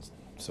Lofton and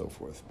so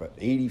forth. But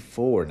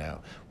 84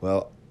 now,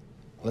 well,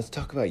 let's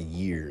talk about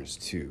years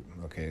too,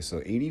 okay?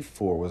 So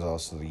 84 was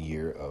also the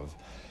year of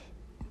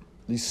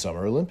the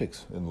Summer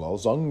Olympics in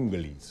Los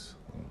Angeles.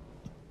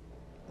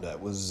 That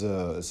was,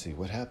 let's see,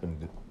 what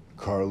happened?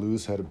 Carl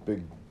Lewis had a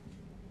big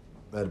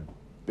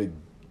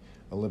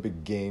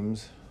Olympic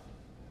Games.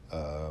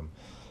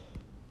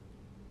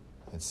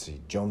 Let's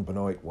see, Joan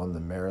Benoit won the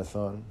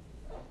marathon,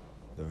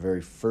 the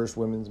very first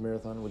women's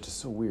marathon, which is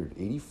so weird.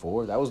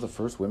 84, that was the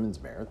first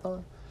women's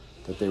marathon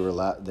that they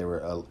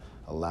were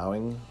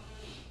allowing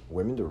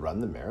women to run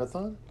the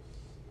marathon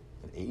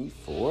in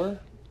 84.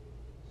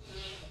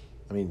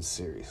 I mean,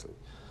 seriously.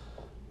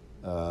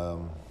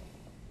 Let's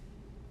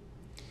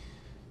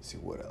see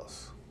what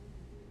else.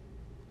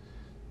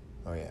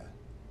 Oh yeah,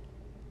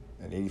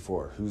 in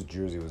 84, whose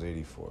jersey was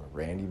 84?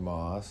 Randy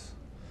Moss.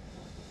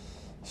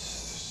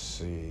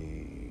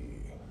 See,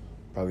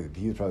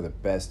 he was probably the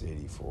best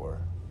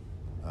 84.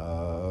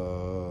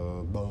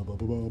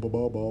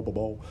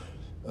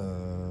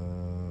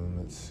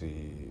 Let's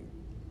see,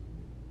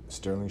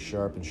 Sterling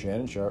Sharp and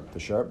Shannon Sharp, the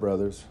Sharp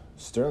brothers.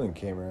 Sterling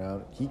came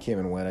around. He came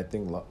and went, I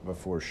think,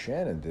 before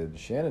Shannon did.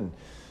 Shannon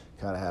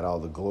kind of had all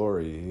the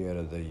glory. He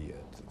had the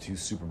 2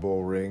 Super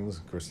Bowl rings.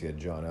 Of course, he had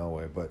John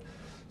Elway, but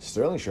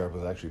Sterling Sharp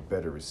was actually a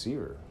better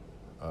receiver.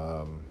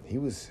 He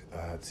was,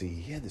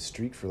 he had the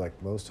streak for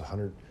like most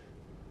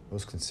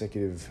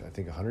consecutive, I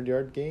think,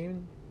 100-yard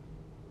game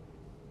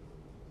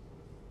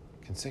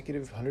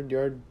consecutive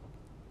 100-yard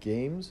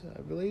games,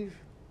 I believe.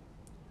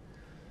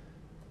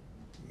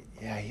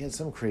 Yeah, he had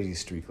some crazy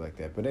streak like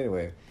that. But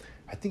anyway,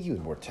 I think he was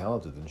more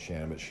talented than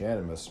Shannon, but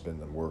Shannon must have been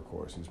the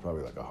workhorse. He was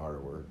probably like a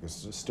harder worker.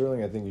 Because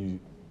Sterling, I think he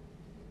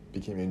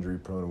became injury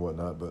prone and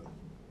whatnot, but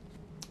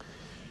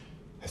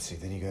let's see,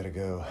 then you got to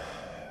go.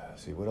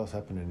 Let's see, what else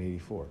happened in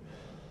 84?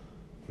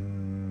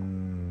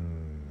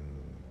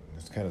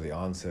 It's kind of the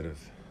onset of,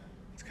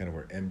 it's kind of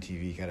where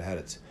MTV kind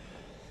of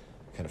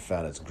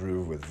found its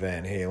groove with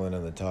Van Halen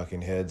and the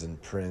Talking Heads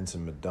and Prince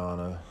and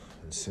Madonna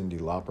and Cyndi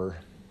Lauper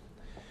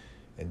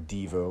and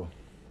Devo.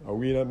 Are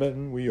we not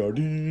men? We are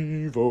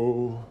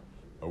Devo.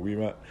 Are we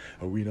not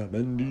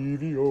men?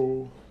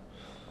 Devo.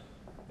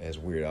 As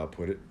Weird Al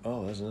put it.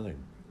 Oh, there's another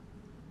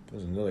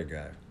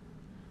guy.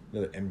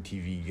 Another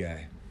MTV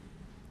guy.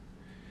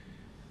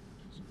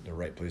 The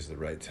right place at the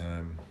right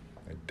time.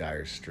 Like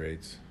Dire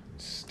Straits,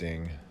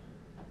 Sting,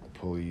 The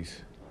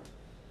Police,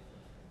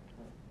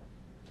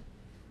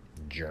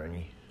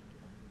 Journey.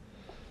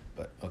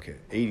 But okay,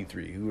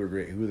 83. Who are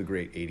the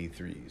great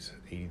 83s?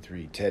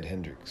 83. Ted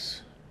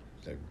Hendricks,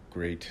 the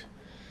great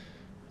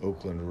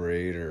Oakland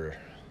Raider,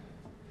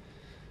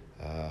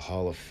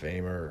 Hall of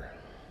Famer.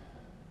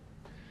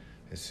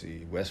 Let's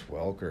see, Wes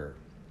Welker.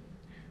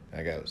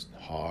 That guy was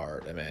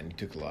hard. Man, he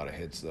took a lot of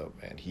hits though.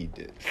 Man, he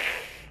did.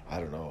 I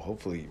don't know.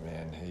 Hopefully,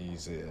 man,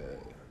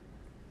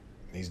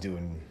 he's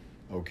doing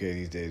okay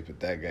these days.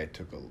 But that guy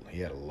he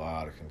had a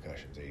lot of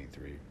concussions.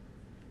 83.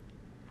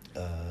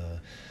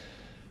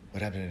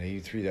 What happened in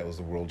 83? That was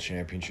the World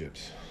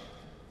Championships.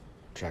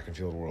 Track and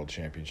Field World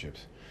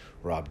Championships.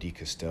 Rob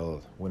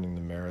DiCostello winning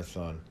the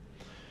marathon.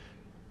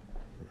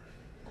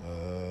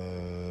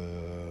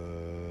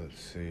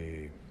 Let's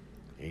see.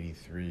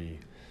 83.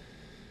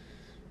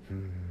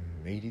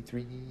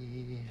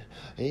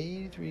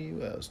 83.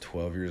 Well, I was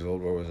 12 years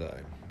old. Where was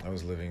I? I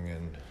was living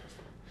in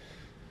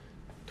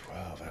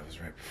 12. I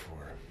was right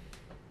before.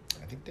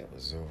 I think that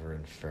was over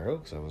in Fair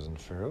Oaks. I was in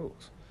Fair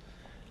Oaks.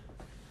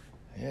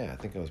 Yeah, I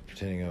think I was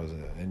pretending I was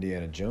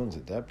Indiana Jones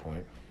at that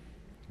point.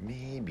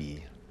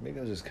 Maybe I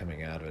was just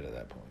coming out of it at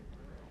that point.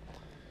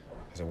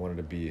 Because I wanted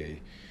to be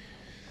a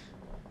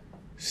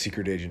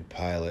secret agent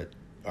pilot,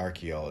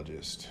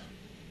 archaeologist,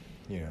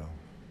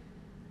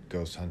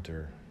 ghost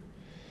hunter,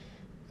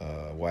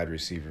 wide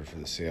receiver for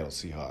the Seattle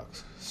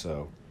Seahawks.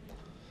 So,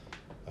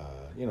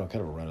 kind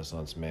of a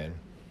Renaissance man.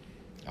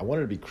 I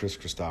wanted to be Chris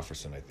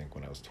Christopherson, I think,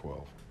 when I was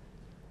 12.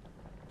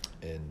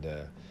 And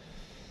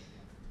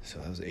so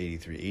that was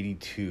 83.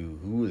 82.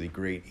 Who were the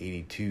great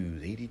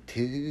 82s?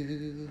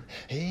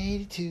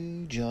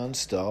 82. John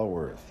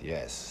Stallworth.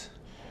 Yes.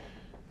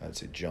 I'd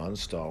say John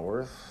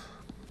Stallworth.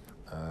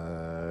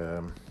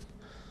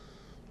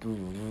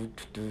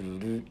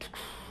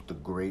 The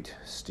great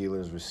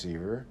Steelers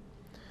receiver.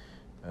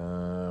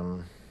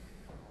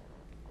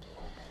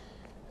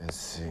 Let's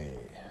see.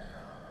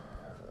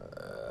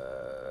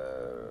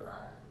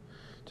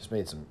 Just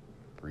made some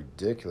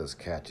ridiculous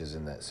catches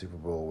in that Super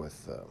Bowl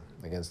with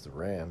against the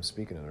Rams.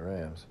 Speaking of the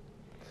Rams,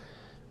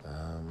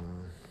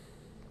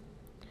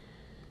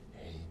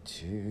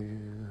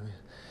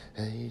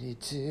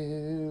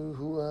 82.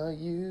 Who are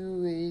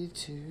you?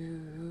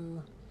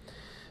 82.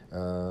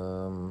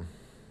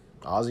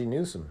 Ozzie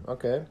Newsome.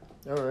 Okay,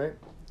 all right.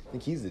 I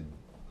think did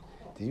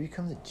he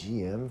become the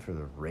GM for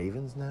the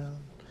Ravens now?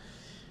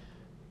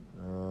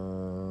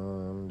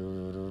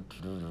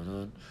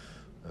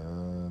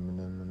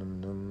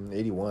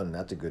 81,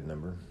 that's a good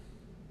number.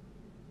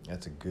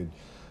 That's a good,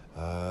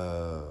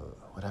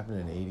 what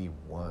happened in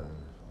 81?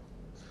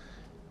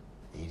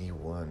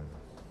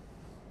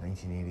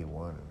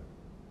 1981.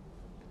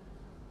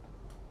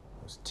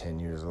 I was 10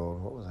 years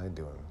old. What was I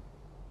doing?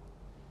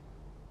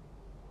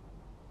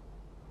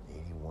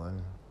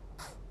 81?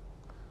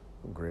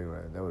 What grade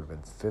would that would have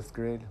been 5th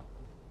grade?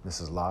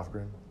 Mrs.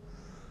 Lofgren.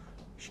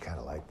 She kind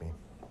of liked me.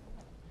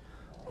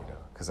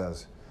 Because I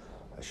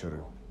showed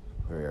a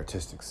very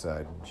artistic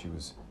side, and she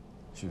was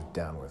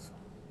down with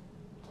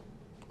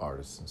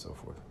artists and so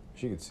forth.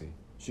 She could see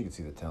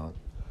the talent.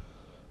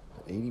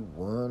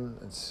 81,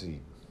 let's see,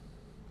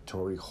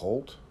 Torrey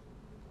Holt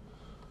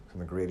from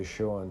The Greatest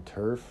Show on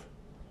Turf,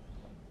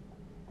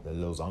 the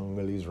Los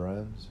Angeles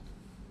Rams.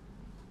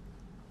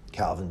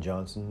 Calvin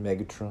Johnson,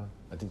 Megatron.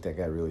 I think that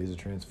guy really is a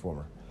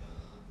transformer.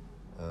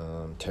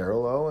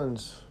 Terrell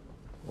Owens,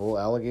 old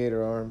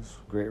alligator arms,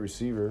 great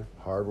receiver,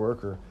 hard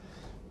worker.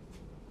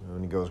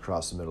 When he goes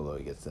across the middle, though,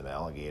 he gets them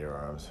alligator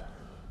arms.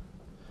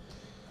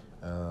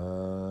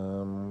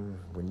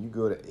 When you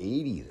go to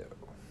 80, though,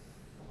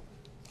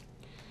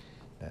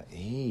 now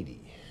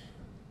 80,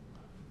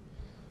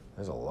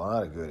 there's a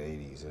lot of good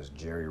 80s. There's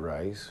Jerry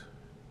Rice,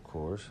 of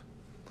course,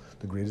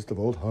 the greatest of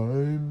all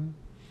time.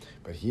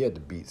 But he had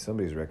to beat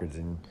somebody's records,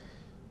 and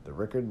the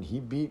record he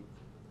beat,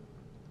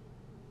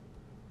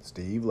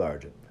 Steve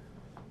Largent,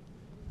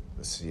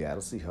 the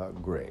Seattle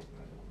Seahawks great.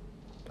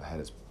 I had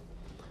his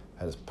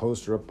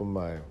poster up on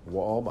my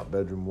wall, my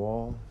bedroom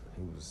wall.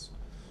 He was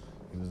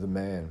the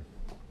man.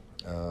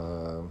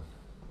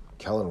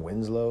 Kellen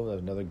Winslow,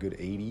 another good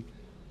 80.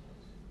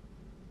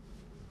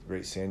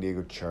 great San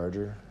Diego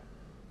Charger.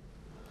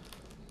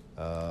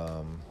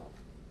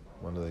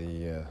 One of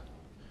the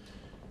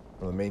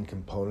main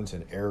components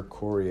in Air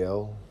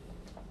Coryell,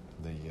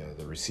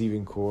 the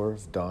receiving corps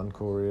of Don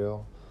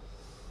Coryell.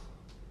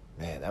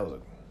 Man, that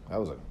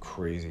was a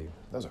crazy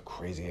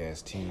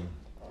ass team.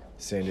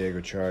 San Diego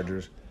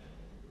Chargers,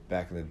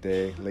 back in the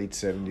day, late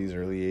 70s,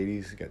 early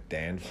 80s. You got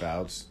Dan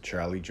Fouts,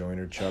 Charlie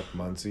Joyner, Chuck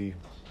Muncie,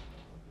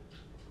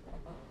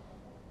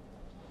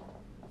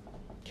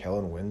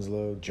 Kellen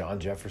Winslow, John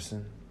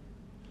Jefferson.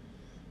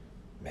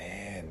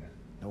 Man,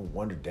 no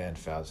wonder Dan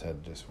Fouts had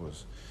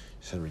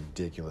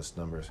ridiculous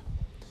numbers.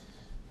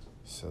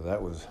 So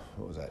that was,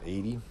 what was that,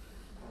 80?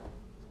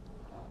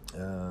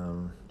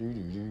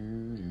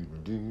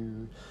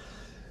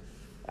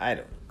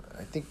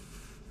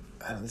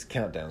 This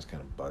countdown's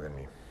kind of bugging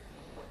me.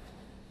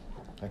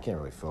 I can't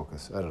really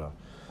focus. I don't know.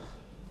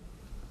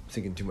 I'm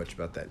thinking too much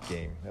about that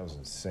game. That was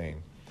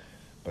insane.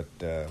 But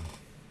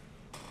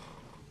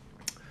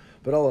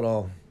all in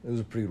all, it was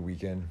a pretty good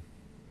weekend.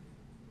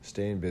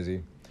 Staying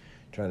busy,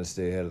 trying to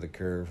stay ahead of the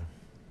curve.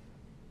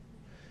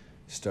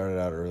 Started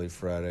out early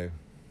Friday,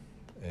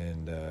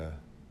 and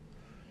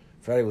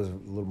Friday was a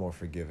little more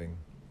forgiving.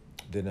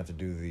 Didn't have to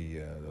do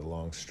the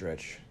long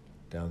stretch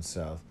down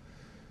south.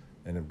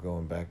 Ended up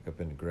going back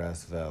up into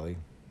Grass Valley,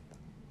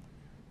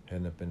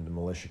 heading up into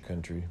militia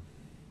country,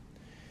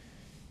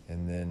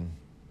 and then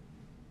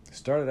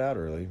started out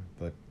early,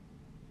 but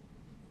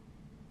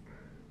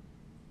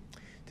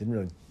didn't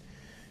really.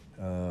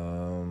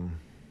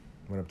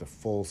 Went up to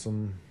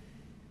Folsom.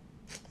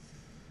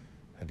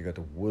 Had to go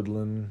to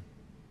Woodland.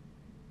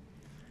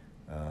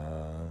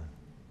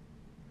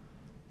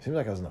 Seemed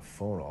like I was on the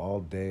phone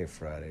all day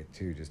Friday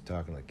too, just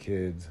talking to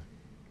kids.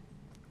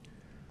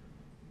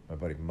 My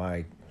buddy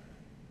Mike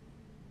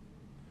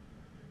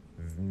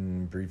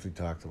briefly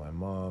talked to my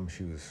mom.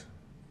 She was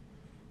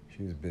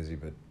busy,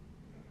 but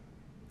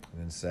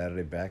and then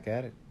Saturday back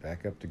at it,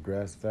 back up to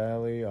Grass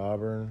Valley,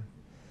 Auburn,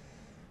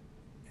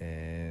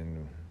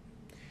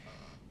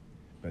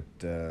 but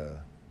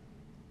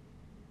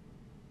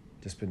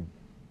just been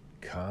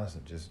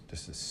constant, just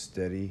a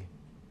steady,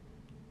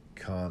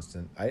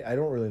 constant. I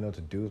don't really know what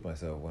to do with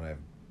myself when I've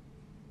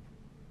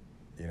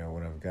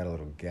got a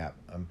little gap.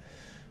 I'm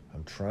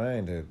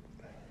trying to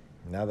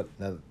now that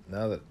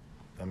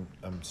I'm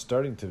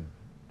starting to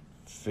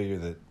figure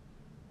that,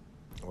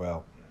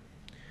 well,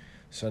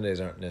 Sundays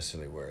aren't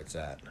necessarily where it's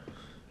at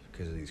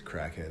because of these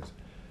crackheads,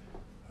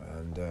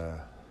 and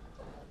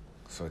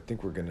so I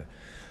think we're gonna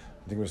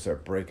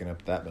start breaking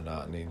up that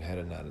monotony and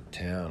heading out of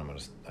town.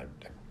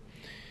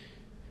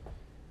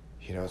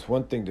 It's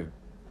one thing to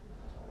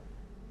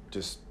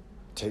just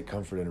take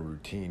comfort in a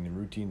routine, and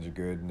routines are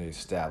good, and they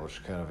establish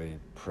kind of a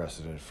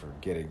precedent for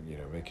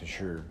making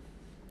sure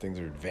things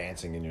are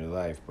advancing in your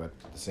life. But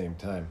at the same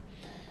time,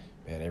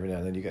 man, every now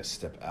and then you got to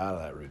step out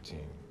of that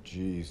routine.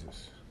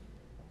 Jesus,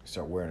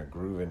 start wearing a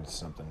groove into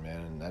something,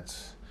 man, and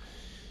that's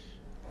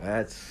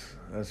when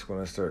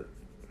I start.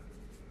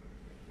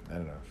 I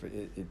don't know.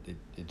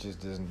 It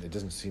just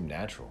doesn't seem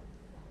natural.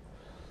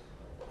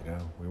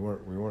 We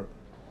weren't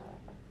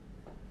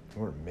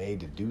made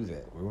to do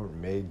that. We weren't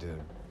made to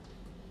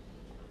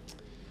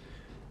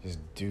just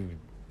do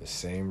the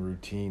same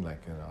routine,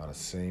 like on a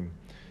same,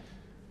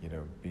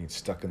 being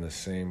stuck in the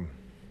same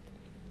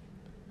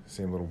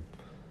little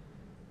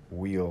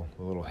wheel,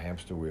 a little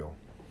hamster wheel.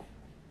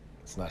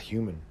 It's not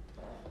human.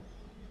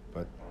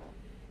 But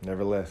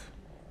nevertheless,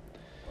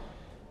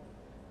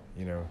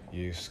 you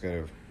just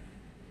gotta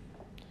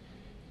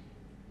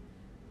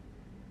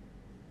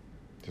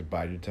just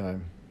bide your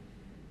time,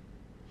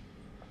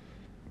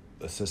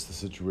 assess the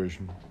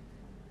situation,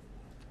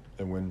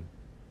 and when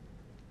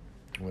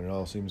it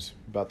all seems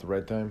about the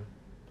right time,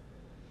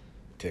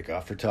 take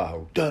off for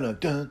Tahoe. Dun dun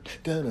dun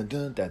dun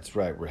dun. That's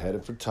right, we're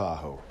headed for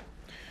Tahoe.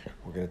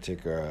 We're gonna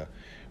take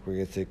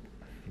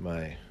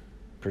my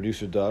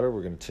producer daughter.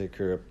 We're gonna take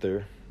her up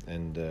there,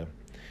 and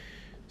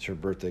it's her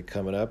birthday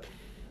coming up,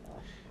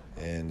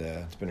 and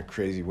it's been a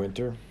crazy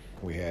winter.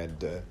 We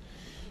had a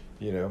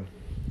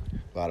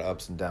lot of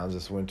ups and downs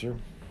this winter,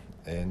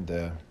 and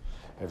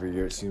every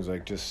year it seems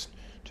like just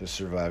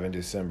surviving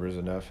December is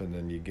enough, and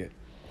then you get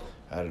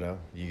a little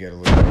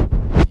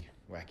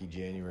wacky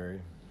January,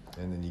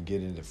 and then you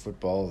get into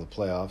football, the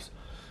playoffs,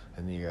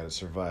 and then you got to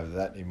survive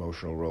that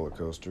emotional roller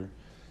coaster.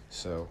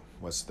 So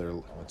there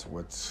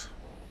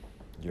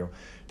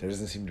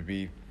doesn't seem to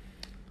be,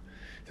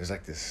 there's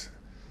like this,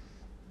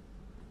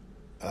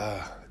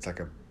 it's like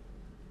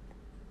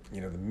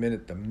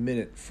the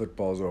minute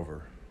football's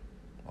over,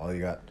 all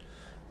you got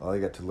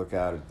to look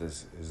out at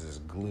is this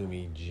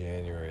gloomy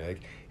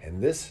January.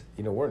 And this,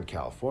 we're in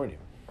California.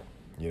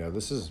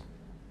 This is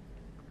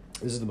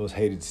the most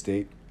hated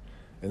state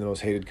and the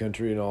most hated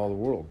country in all the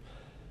world.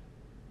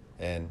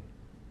 And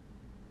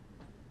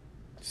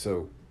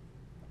so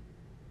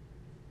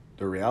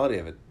the reality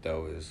of it,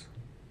 though, is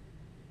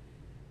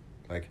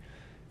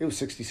it was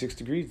 66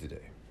 degrees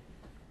today.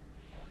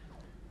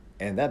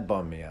 And that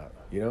bummed me out,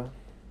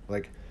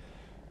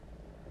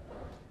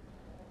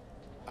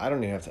 I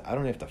don't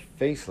have to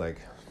face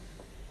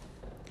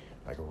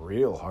like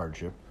real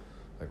hardship,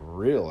 like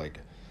real like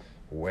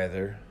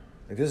weather.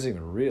 Like this is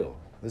even real.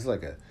 This is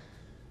like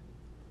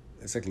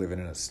it's like living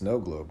in a snow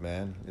globe,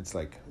 man. It's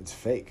like, it's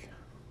fake.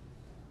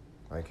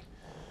 Like,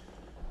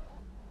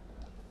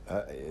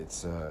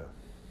 it's, like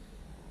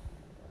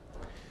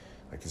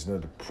there's no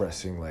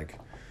depressing, like,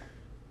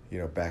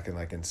 back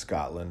in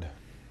Scotland,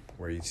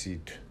 where you'd see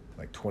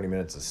like 20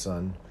 minutes of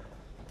sun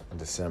in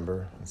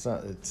December.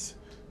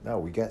 No,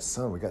 we got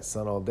sun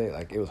all day.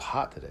 Like, it was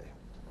hot today,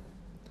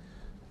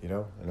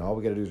 and all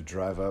we got to do is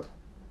drive up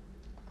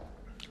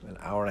an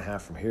hour and a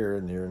half from here,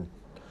 and you're in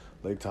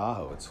Lake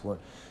Tahoe. It's one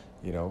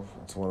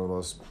of the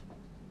most,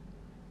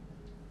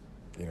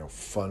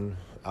 fun,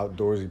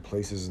 outdoorsy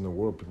places in the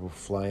world. People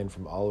fly in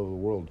from all over the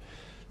world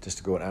just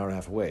to go an hour and a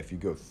half away. If you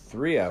go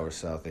 3 hours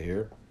south of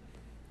here,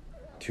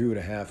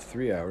 2.5,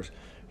 3 hours,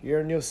 you're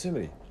in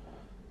Yosemite,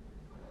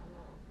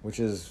 which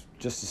is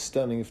just as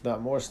stunning, if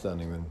not more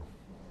stunning, than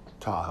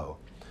Tahoe.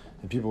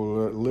 And people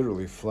are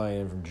literally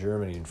flying in from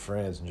Germany and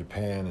France and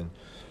Japan and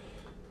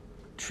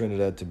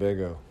Trinidad and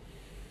Tobago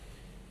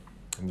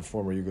and the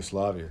former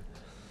Yugoslavia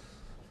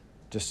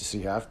just to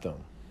see Half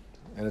Dome.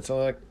 And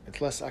I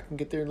can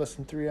get there in less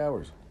than 3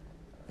 hours,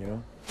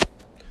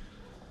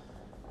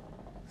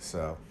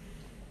 So,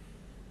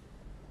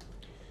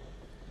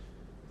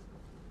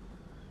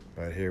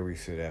 but here we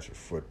sit after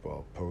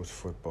football,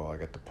 post-football. I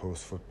got the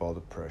post-football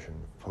depression,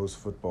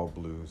 post-football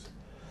blues.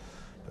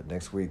 But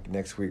next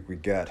week we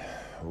got,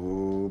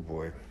 oh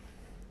boy,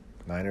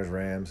 Niners,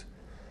 Rams,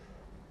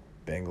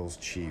 Bengals,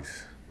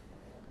 Chiefs.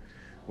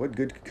 What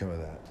good could come of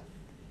that?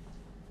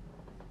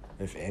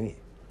 If any.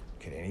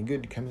 Can any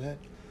good come of that?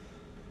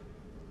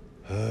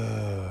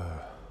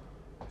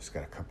 Just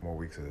got a couple more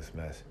weeks of this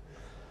mess.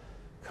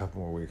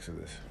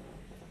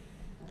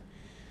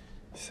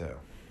 So,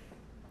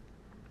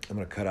 I'm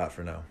going to cut out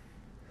for now.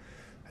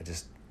 I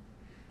just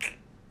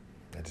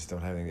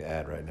don't have anything to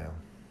add right now.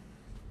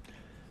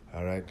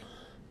 All right?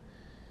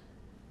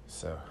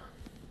 So,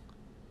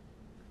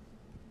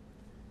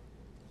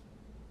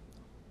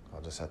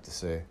 I'll just have to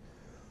say,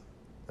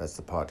 that's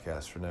the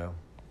podcast for now.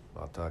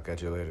 I'll talk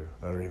at you later.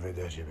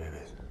 Arrivederci,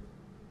 babies.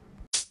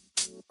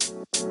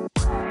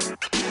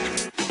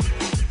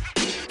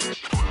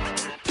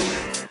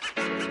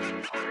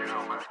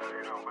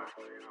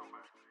 You know,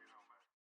 man.